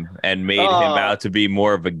him and made him out to be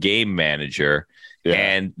more of a game manager. Yeah.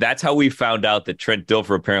 And that's how we found out that Trent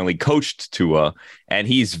Dilfer apparently coached Tua, and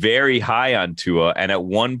he's very high on Tua. And at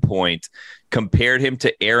one point compared him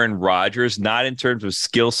to Aaron Rodgers, not in terms of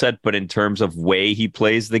skill set, but in terms of way he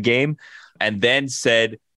plays the game. And then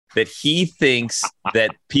said that he thinks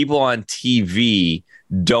that people on TV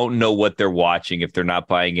don't know what they're watching if they're not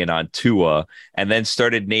buying in on Tua, and then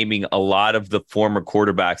started naming a lot of the former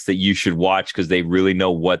quarterbacks that you should watch because they really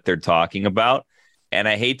know what they're talking about. And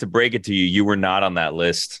I hate to break it to you, you were not on that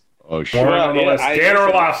list. Oh, sure. On the list. Dan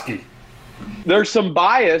Orlovsky. There's some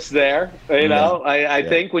bias there, you know. I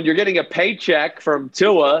think when you're getting a paycheck from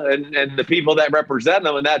Tua and the people that represent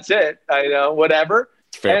them, and that's it, whatever.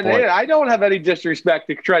 Fair point. I don't have any disrespect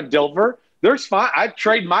to Trent Dilfer. There's fine. I'd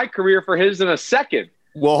trade my career for his in a second.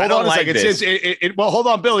 Well, hold on a second. Well, hold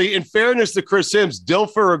on, Billy. In fairness to Chris Sims,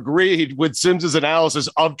 Dilfer agreed with Sims's analysis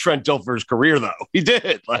of Trent Dilfer's career, though. He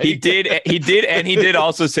did. He did. And he did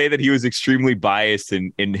also say that he was extremely biased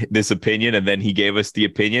in this opinion. And then he gave us the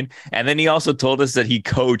opinion. And then he also told us that he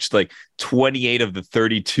coached like 28 of the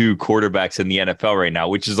 32 quarterbacks in the NFL right now,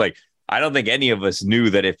 which is like, I don't think any of us knew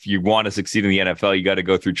that if you want to succeed in the NFL, you got to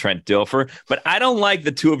go through Trent Dilfer. But I don't like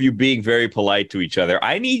the two of you being very polite to each other.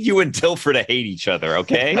 I need you and Dilfer to hate each other,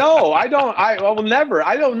 okay? No, I don't. I will never.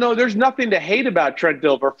 I don't know. There's nothing to hate about Trent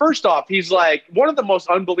Dilfer. First off, he's like one of the most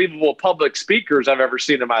unbelievable public speakers I've ever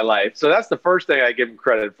seen in my life. So that's the first thing I give him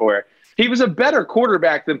credit for. He was a better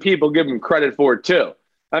quarterback than people give him credit for, too.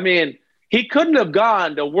 I mean, he couldn't have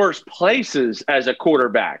gone to worse places as a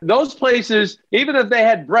quarterback. Those places, even if they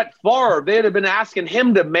had Brett Favre, they'd have been asking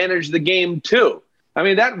him to manage the game too. I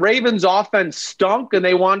mean, that Ravens offense stunk and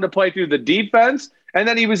they wanted to play through the defense. And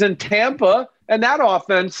then he was in Tampa and that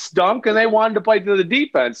offense stunk and they wanted to play through the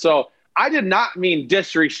defense. So I did not mean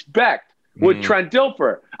disrespect with Trent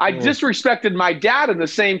Dilfer. I disrespected my dad in the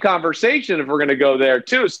same conversation if we're going to go there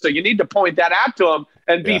too. So you need to point that out to him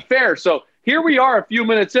and be fair. So here we are a few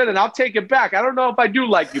minutes in, and I'll take it back. I don't know if I do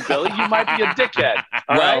like you, Billy. You might be a dickhead.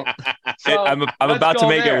 All right? So I'm about to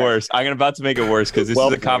make it worse. I'm about to make it worse because this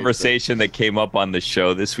is a conversation that came up on the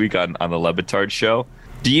show this week on the Le Batard show.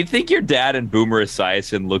 Do you think your dad and Boomer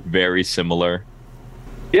Esiason look very similar?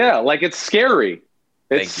 Yeah, like it's scary.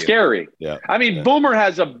 It's scary. Yeah. I mean, Boomer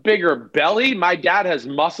has a bigger belly. My dad has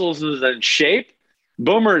muscles and shape.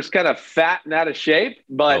 Boomer is kind of fat and out of shape,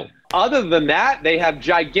 but other than that, they have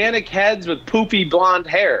gigantic heads with poofy blonde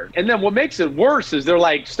hair. And then what makes it worse is they're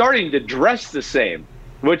like starting to dress the same,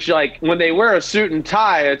 which like when they wear a suit and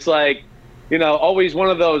tie, it's like, always one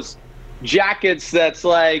of those jackets that's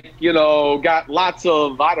like, got lots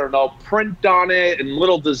of, print on it and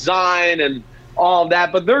little design and all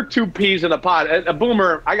that. But they're two peas in a pod. A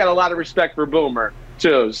Boomer, I got a lot of respect for Boomer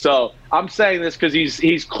too. So I'm saying this because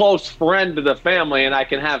he's close friend to the family and I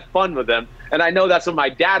can have fun with him. And I know that's what my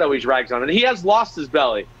dad always rags on. And he has lost his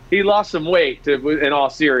belly. He lost some weight in all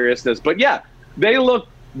seriousness. But yeah, they look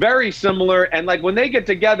very similar. And like when they get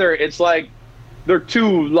together, it's like they're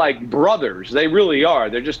two like brothers. They really are.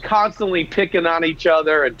 They're just constantly picking on each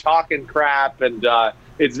other and talking crap. And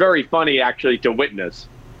it's very funny actually to witness.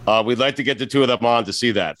 We'd like to get the two of them on to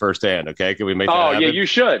see that firsthand. Okay, can we make that happen? Oh yeah, you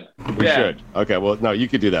should. We should. Okay, well, no, you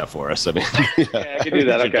could do that for us. I mean, I can do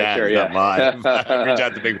that. Okay, sure. Yeah. Reach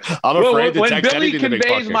out to Big. I'm afraid to when text Billy anything to Big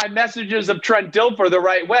conveys my messages of Trent Dilfer the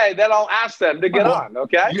right way, then I'll ask them to get on.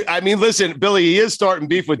 Okay. I mean, listen, Billy, he is starting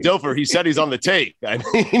beef with Dilfer. He said he's on the take. I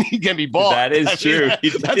mean, he can be bought. That is true. He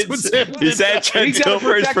said Trent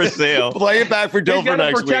Dilfer is for sale. Play it back for Dilfer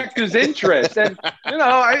next week. Protect his interest, and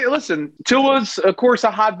listen. Tua's, of course,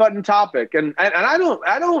 a hot button topic, and I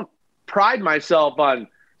don't pride myself on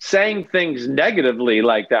saying things negatively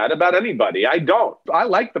like that about anybody. I don't. I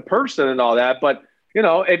like the person and all that, but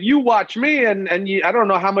if you watch me and I don't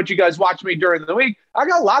know how much you guys watch me during the week. I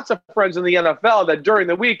got lots of friends in the NFL that during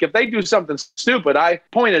the week, if they do something stupid, I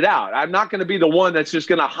point it out. I'm not going to be the one that's just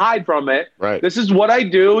going to hide from it. Right. This is what I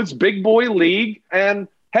do. It's big boy league, and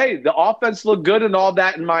hey, the offense looked good and all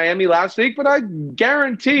that in Miami last week, but I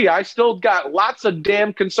guarantee I still got lots of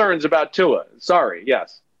damn concerns about Tua. Sorry,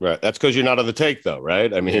 yes. Right. That's because you're not on the take, though,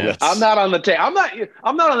 right? I mean, I'm not on the take. I'm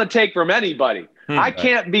not on the take from anybody. I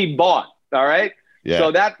can't be bought. All right. Yeah.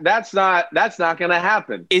 So that's not going to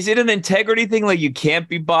happen. Is it an integrity thing? Like you can't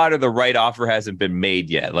be bought, or the right offer hasn't been made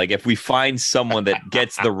yet? Like if we find someone that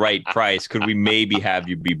gets the right price, could we maybe have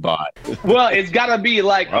you be bought? Well, it's got to be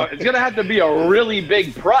like it's going to have to be a really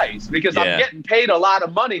big price because I'm getting paid a lot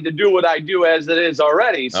of money to do what I do as it is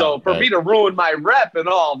already. So for me to ruin my rep and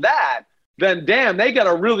all that, then damn, they got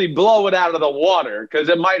to really blow it out of the water because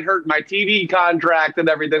it might hurt my TV contract and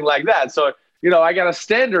everything like that. So I got a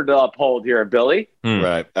standard to uphold here, Billy.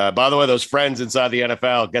 Right. By the way, those friends inside the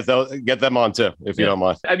NFL, get them on too, if you don't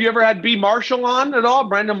mind. Have you ever had B. Marshall on at all?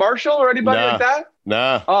 Brandon Marshall or anybody like that?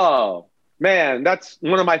 Nah. Oh, man, that's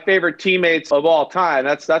one of my favorite teammates of all time.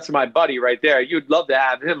 That's my buddy right there. You'd love to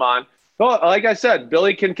have him on. Well, like I said,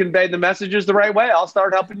 Billy can convey the messages the right way. I'll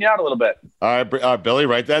start helping you out a little bit. All right, Billy,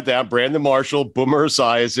 write that down. Brandon Marshall, Boomer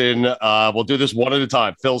Esiason. We'll do this one at a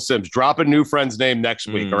time. Phil Simms, drop a new friend's name next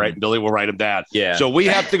week, all right? And Billy will write him down. Yeah. So we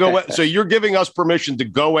have to go. So you're giving us permission to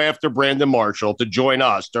go after Brandon Marshall to join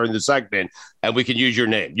us during the segment, and we can use your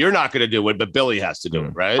name. You're not going to do it, but Billy has to do it,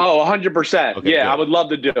 right? Oh, 100%. Okay, yeah, good. I would love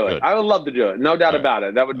to do it. Good. I would love to do it. No doubt about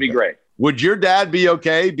it. That would be great. Would your dad be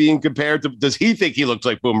okay being compared to? Does he think he looks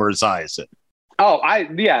like Boomer Esiason? Oh,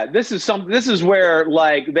 this is where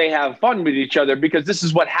like they have fun with each other because this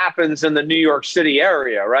is what happens in the New York City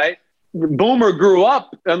area, right? Boomer grew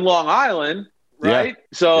up in Long Island, right? Yeah.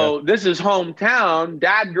 So this is hometown.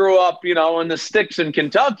 Dad grew up, in the sticks in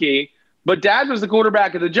Kentucky, but Dad was the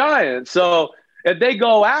quarterback of the Giants. So if they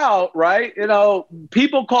go out, right,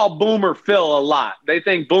 people call Boomer Phil a lot. They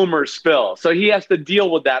think Boomer's Phil. So he has to deal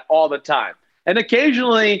with that all the time. And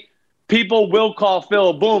occasionally people will call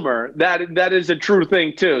Phil Boomer. That is a true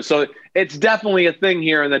thing, too. So it's definitely a thing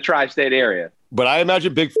here in the tri-state area. But I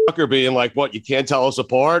imagine Big Fucker being like, what, you can't tell us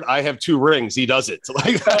apart? I have 2 rings. He doesn't.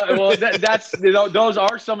 Like, well, that's those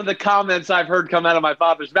are some of the comments I've heard come out of my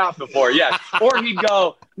father's mouth before. Yes. Or he'd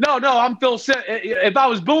go, no, I'm Phil. If I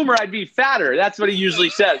was Boomer, I'd be fatter. That's what he usually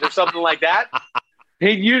says or something like that.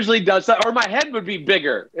 He usually does that, or my head would be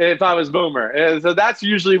bigger if I was Boomer. And so that's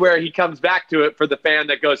usually where he comes back to it for the fan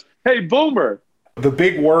that goes, hey, Boomer. The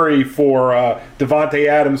big worry for Davante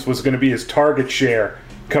Adams was going to be his target share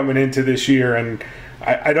coming into this year, and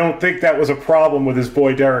I don't think that was a problem with his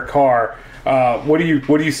boy Derek Carr. What do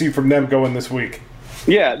you see from them going this week?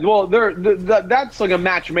 Yeah, well, that's like a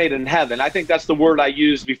match made in heaven. I think that's the word I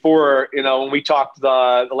used before, when we talked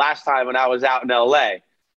the last time when I was out in L.A.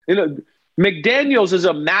 McDaniels is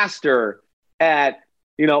a master at,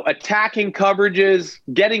 attacking coverages,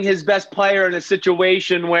 getting his best player in a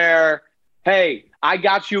situation where, hey, I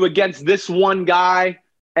got you against this one guy,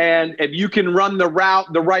 and if you can run the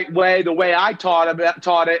route the right way, the way I taught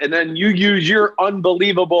it, and then you use your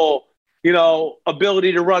unbelievable,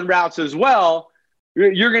 ability to run routes as well,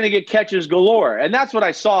 you're going to get catches galore. And that's what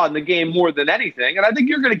I saw in the game more than anything. And I think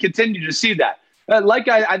you're going to continue to see that. Like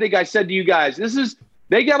I think I said to you guys,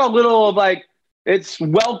 they got a little of like, it's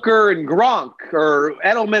Welker and Gronk or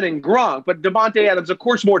Edelman and Gronk, but Davante Adams, of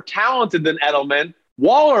course, more talented than Edelman.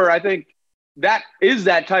 Waller, I think that is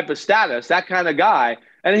that type of status, that kind of guy.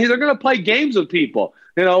 And they're going to play games with people,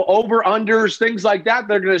 over, unders, things like that.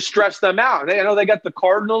 They're going to stress them out. I know they got the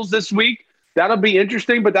Cardinals this week. That'll be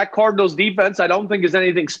interesting, but that Cardinals defense, I don't think is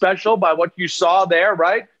anything special by what you saw there,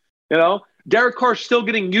 right? Derek Carr's still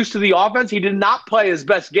getting used to the offense. He did not play his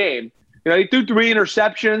best game. He threw 3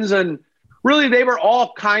 interceptions, and really they were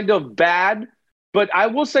all kind of bad. But I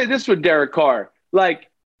will say this with Derek Carr.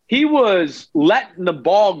 He was letting the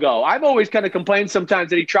ball go. I've always kind of complained sometimes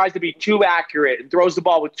that he tries to be too accurate and throws the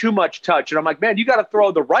ball with too much touch. And I'm like, man, you got to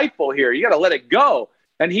throw the rifle here. You got to let it go.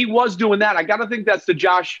 And he was doing that. I got to think that's the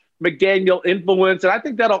Josh McDaniel influence, and I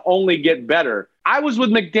think that'll only get better. I was with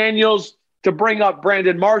McDaniels to bring up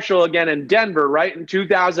Brandon Marshall again in Denver, right, in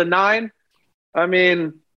 2009. I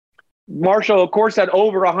mean, Marshall, of course, had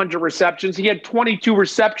over 100 receptions. He had 22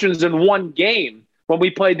 receptions in one game when we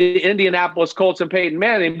played the Indianapolis Colts and Peyton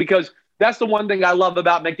Manning, because that's the one thing I love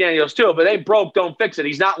about McDaniels too. But they broke, don't fix it.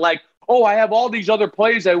 He's not like, oh, I have all these other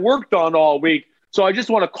plays I worked on all week, so I just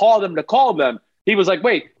want to call them. He was like,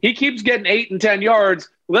 wait, he keeps getting 8 and 10 yards.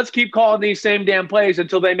 Let's keep calling these same damn plays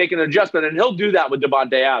until they make an adjustment, and he'll do that with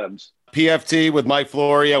Davante Adams. PFT with Mike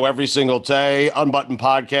Florio every single day. Unbuttoned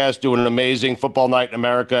Podcast doing an amazing football night in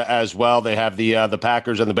America as well. They have the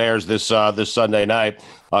Packers and the Bears this Sunday night.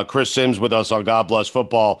 Chris Simms with us on God Bless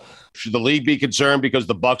Football. Should the league be concerned because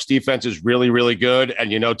the Bucs defense is really, really good,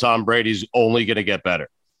 and Tom Brady's only going to get better?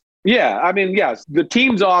 Yeah, I mean, yes, the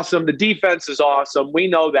team's awesome. The defense is awesome. We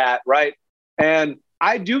know that, right? And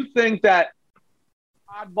I do think that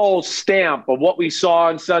oddball stamp of what we saw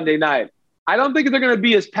on Sunday night, I don't think they're going to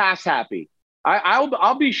be as pass happy.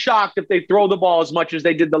 I'll be shocked if they throw the ball as much as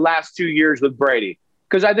they did the last 2 years with Brady,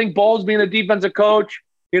 because I think Bowles, being a defensive coach,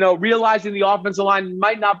 realizing the offensive line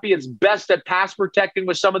might not be its best at pass protecting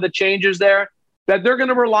with some of the changes there, that they're going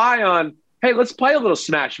to rely on, hey, let's play a little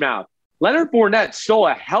smash mouth. Leonard Fournette's still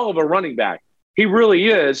a hell of a running back. He really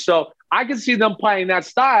is. So I can see them playing that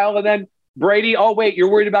style, and then Brady, oh, wait, you're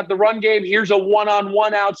worried about the run game? Here's a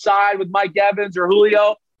one-on-one outside with Mike Evans or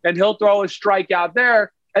Julio, and he'll throw a strike out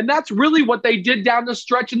there. And that's really what they did down the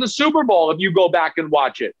stretch in the Super Bowl, if you go back and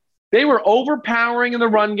watch it. They were overpowering in the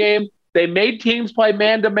run game. They made teams play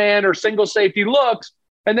man-to-man or single safety looks.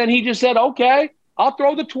 And then he just said, okay, I'll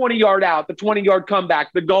throw the 20-yard out, the 20-yard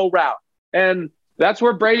comeback, the go route. And that's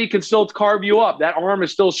where Brady can still carve you up. That arm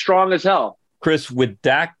is still strong as hell. Chris, with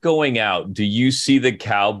Dak going out, do you see the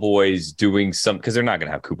Cowboys doing some, because they're not going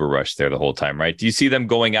to have Cooper Rush there the whole time, right? Do you see them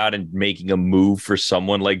going out and making a move for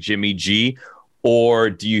someone like Jimmy G?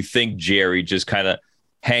 Or do you think Jerry just kind of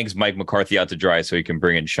hangs Mike McCarthy out to dry so he can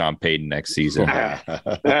bring in Sean Payton next season?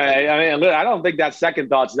 I don't think that second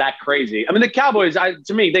thought's that crazy. I mean, the Cowboys,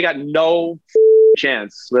 to me, they got no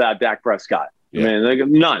chance without Dak Prescott. Yeah. I mean,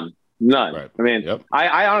 none. Right. I mean,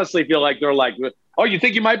 I honestly feel like they're like, oh, you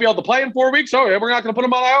think you might be able to play in 4 weeks? Oh, we're not going to put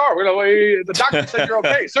him on IR. The doctor said you're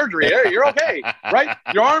okay. Surgery, you're okay, right?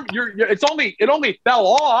 Your arm, it only fell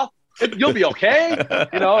off. You'll be okay.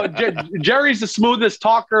 Jerry's the smoothest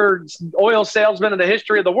talker, oil salesman in the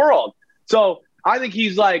history of the world. So I think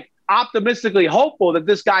he's like optimistically hopeful that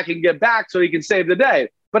this guy can get back so he can save the day.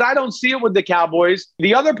 But I don't see it with the Cowboys.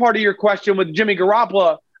 The other part of your question with Jimmy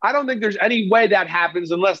Garoppolo, I don't think there's any way that happens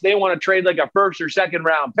unless they want to trade like a first or second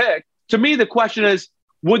round pick. To me, the question is,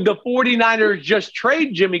 would the 49ers just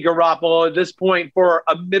trade Jimmy Garoppolo at this point for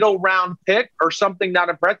a middle round pick or something not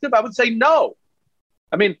impressive? I would say no.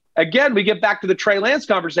 I mean, again, we get back to the Trey Lance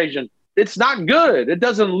conversation. It's not good. It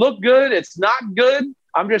doesn't look good. It's not good.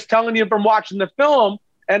 I'm just telling you from watching the film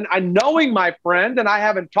and knowing my friend, and I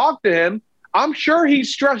haven't talked to him, I'm sure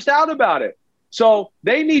he's stressed out about it. So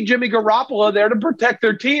they need Jimmy Garoppolo there to protect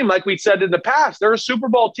their team. Like we said in the past, they're a Super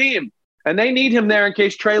Bowl team. And they need him there in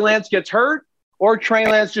case Trey Lance gets hurt or Trey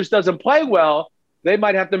Lance just doesn't play well. They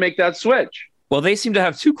might have to make that switch. Well, they seem to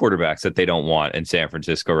have two quarterbacks that they don't want in San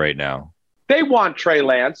Francisco right now. They want Trey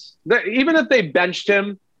Lance. Even if they benched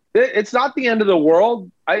him, it's not the end of the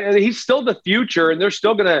world. He's still the future, and they're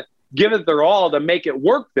still going to give it their all to make it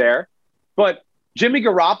work there. But Jimmy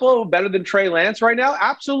Garoppolo better than Trey Lance right now?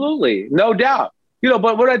 Absolutely. No doubt.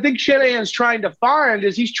 But what I think Shanahan's trying to find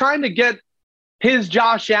is he's trying to get his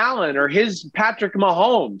Josh Allen or his Patrick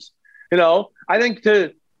Mahomes. I think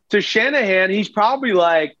to Shanahan, he's probably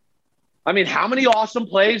like, I mean, how many awesome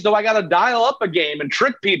plays do I got to dial up a game and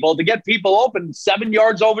trick people to get people open 7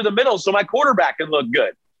 yards over the middle so my quarterback can look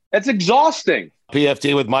good? That's exhausting.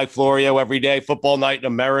 PFT with Mike Florio every day, Football Night in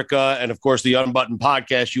America, and, of course, the Unbuttoned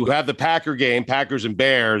podcast. You have the Packer game, Packers and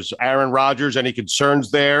Bears. Aaron Rodgers, any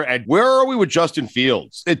concerns there? And where are we with Justin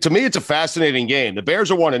Fields? To me, it's a fascinating game. The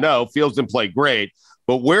Bears are 1-0. Fields didn't play great.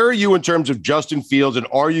 But where are you in terms of Justin Fields, and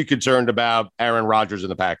are you concerned about Aaron Rodgers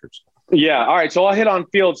and the Packers? Yeah, all right, so I'll hit on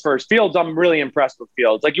Fields first. Fields, I'm really impressed with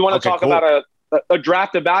Fields. Like, you want to talk about a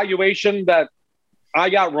draft evaluation that I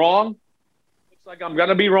got wrong? Like I'm going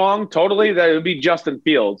to be wrong totally, that it would be Justin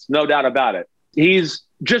Fields, no doubt about it. He's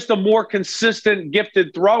just a more consistent,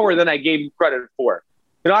 gifted thrower than I gave him credit for.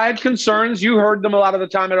 I had concerns. You heard them a lot of the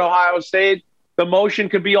time at Ohio State. The motion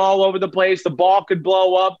could be all over the place. The ball could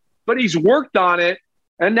blow up, but he's worked on it.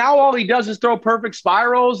 And now all he does is throw perfect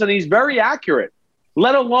spirals, and he's very accurate,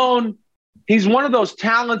 let alone he's one of those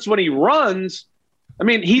talents when he runs. I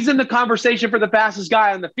mean, he's in the conversation for the fastest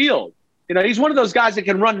guy on the field. He's one of those guys that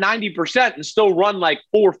can run 90% and still run like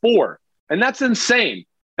 4.4. And that's insane.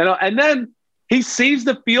 And then he sees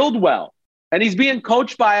the field well. And he's being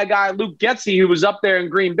coached by a guy, Luke Getsy, who was up there in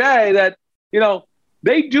Green Bay, that,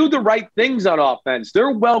 they do the right things on offense.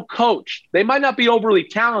 They're well coached. They might not be overly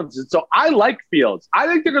talented. So I like Fields. I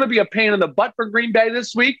think they're going to be a pain in the butt for Green Bay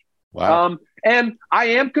this week. Wow. And I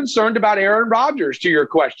am concerned about Aaron Rodgers, to your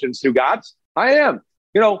question, Stugotz. I am.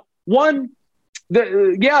 They don't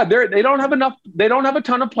have enough. They don't have a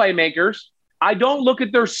ton of playmakers. I don't look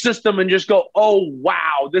at their system and just go, oh,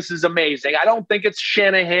 wow, this is amazing. I don't think it's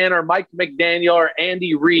Shanahan or Mike McDaniel or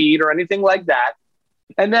Andy Reid or anything like that.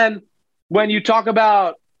 And then when you talk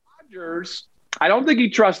about Rodgers, I don't think he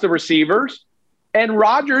trusts the receivers. And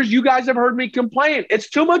Rodgers, you guys have heard me complain. It's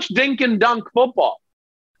too much dink and dunk football.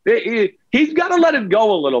 He's got to let it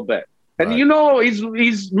go a little bit. And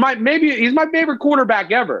he's my favorite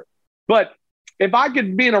quarterback ever. But if I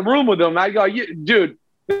could be in a room with him, I'd go, dude,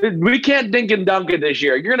 we can't dink and dunk it this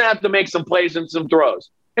year. You're going to have to make some plays and some throws.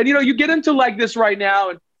 And, you get into like this right now,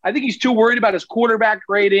 and I think he's too worried about his quarterback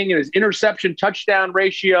rating and his interception touchdown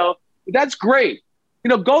ratio. But that's great.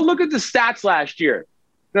 Go look at the stats last year.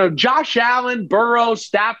 Josh Allen, Burrow,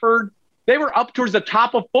 Stafford, they were up towards the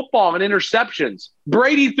top of football in interceptions.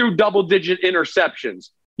 Brady threw double-digit interceptions.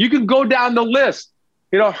 You can go down the list.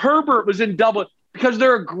 Herbert was in double – because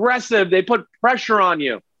they're aggressive. They put pressure on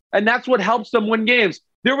you. And that's what helps them win games.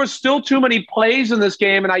 there was still too many plays in this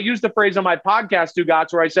game. And I used the phrase on my podcast,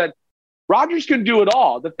 Dugats, where I said, Rodgers can do it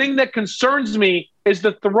all. The thing that concerns me is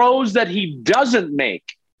the throws that he doesn't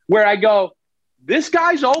make, where I go, this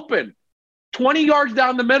guy's open 20 yards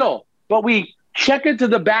down the middle, but we check it to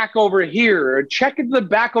the back over here, or check it to the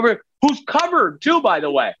back over here, who's covered too, by the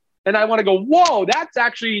way. And I want to go, whoa, that's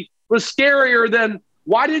actually was scarier than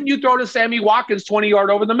why didn't you throw to Sammy Watkins 20 yard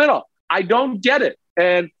over the middle? I don't get it.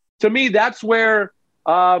 And to me, that's where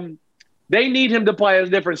they need him to play a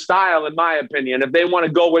different style, in my opinion, if they want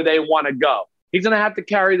to go where they want to go. He's going to have to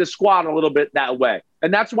carry the squad a little bit that way.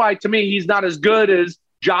 And that's why, to me, he's not as good as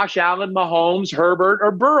Josh Allen, Mahomes, Herbert,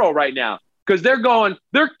 or Burrow right now, because they're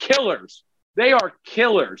killers. They are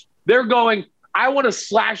killers. They're going, I want to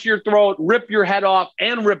slash your throat, rip your head off,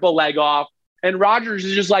 and rip a leg off. And Rodgers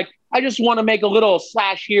is just like, I just want to make a little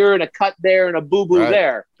slash here and a cut there and a boo-boo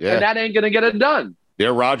there. Yeah. And that ain't going to get it done.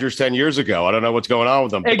 They're Rodgers 10 years ago. I don't know what's going on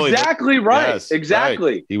with them. Exactly right. Yes,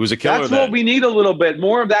 exactly. Right. He was a killer. That's what we need a little bit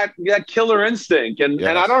more of that killer instinct. And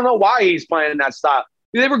I don't know why he's playing that style.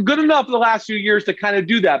 They were good enough the last few years to kind of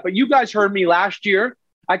do that. But you guys heard me last year.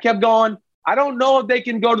 I kept going, I don't know if they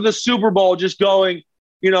can go to the Super Bowl just going,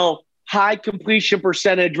 high completion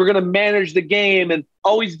percentage. We're going to manage the game and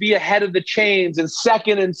always be ahead of the chains and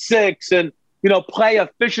 2nd and 6 and, play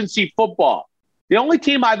efficiency football. The only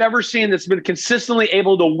team I've ever seen that's been consistently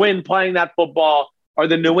able to win playing that football are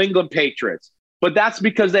the New England Patriots. But that's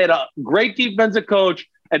because they had a great defensive coach,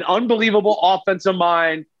 an unbelievable offensive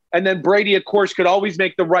mind, and then Brady, of course, could always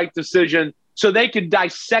make the right decision so they could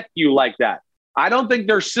dissect you like that. I don't think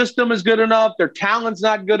their system is good enough. Their talent's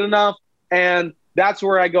not good enough. And that's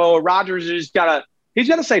where I go, Rodgers he's got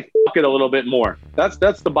to say fuck it a little bit more. That's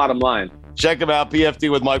the bottom line. Check him out, PFT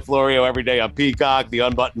with Mike Florio every day on Peacock, the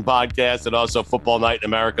Unbuttoned Podcast, and also Football Night in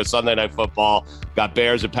America, Sunday Night Football. Got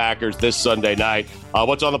Bears and Packers this Sunday night.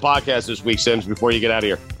 What's on the podcast this week, Sims, before you get out of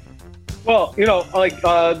here? Well,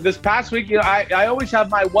 this past week, I always have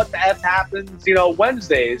my What the F Happens,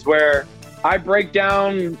 Wednesdays where I break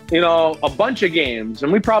down, a bunch of games.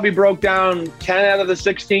 And we probably broke down 10 out of the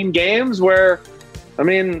 16 games where,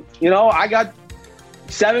 I got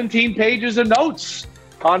 17 pages of notes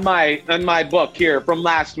on my book here from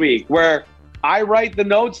last week where I write the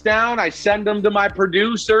notes down, I send them to my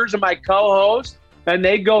producers and my co-host, and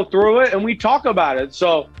they go through it and we talk about it.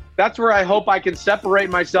 So that's where I hope I can separate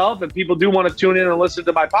myself, and people do want to tune in and listen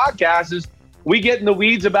to my podcast, is we get in the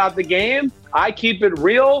weeds about the game. I keep it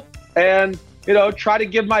real and, try to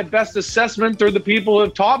give my best assessment through the people who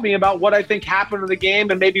have taught me about what I think happened in the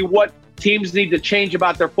game and maybe what teams need to change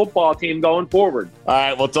about their football team going forward. All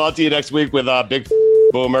right, we'll talk to you next week with Big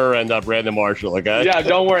Boomer and Brandon Marshall, okay? Yeah,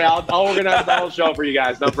 don't worry. I'll organize the whole show for you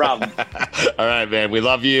guys. No problem. All right, man. We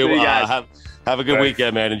love you. See you guys. Have a good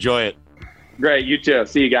weekend, man. Enjoy it. Great. You too.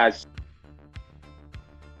 See you guys.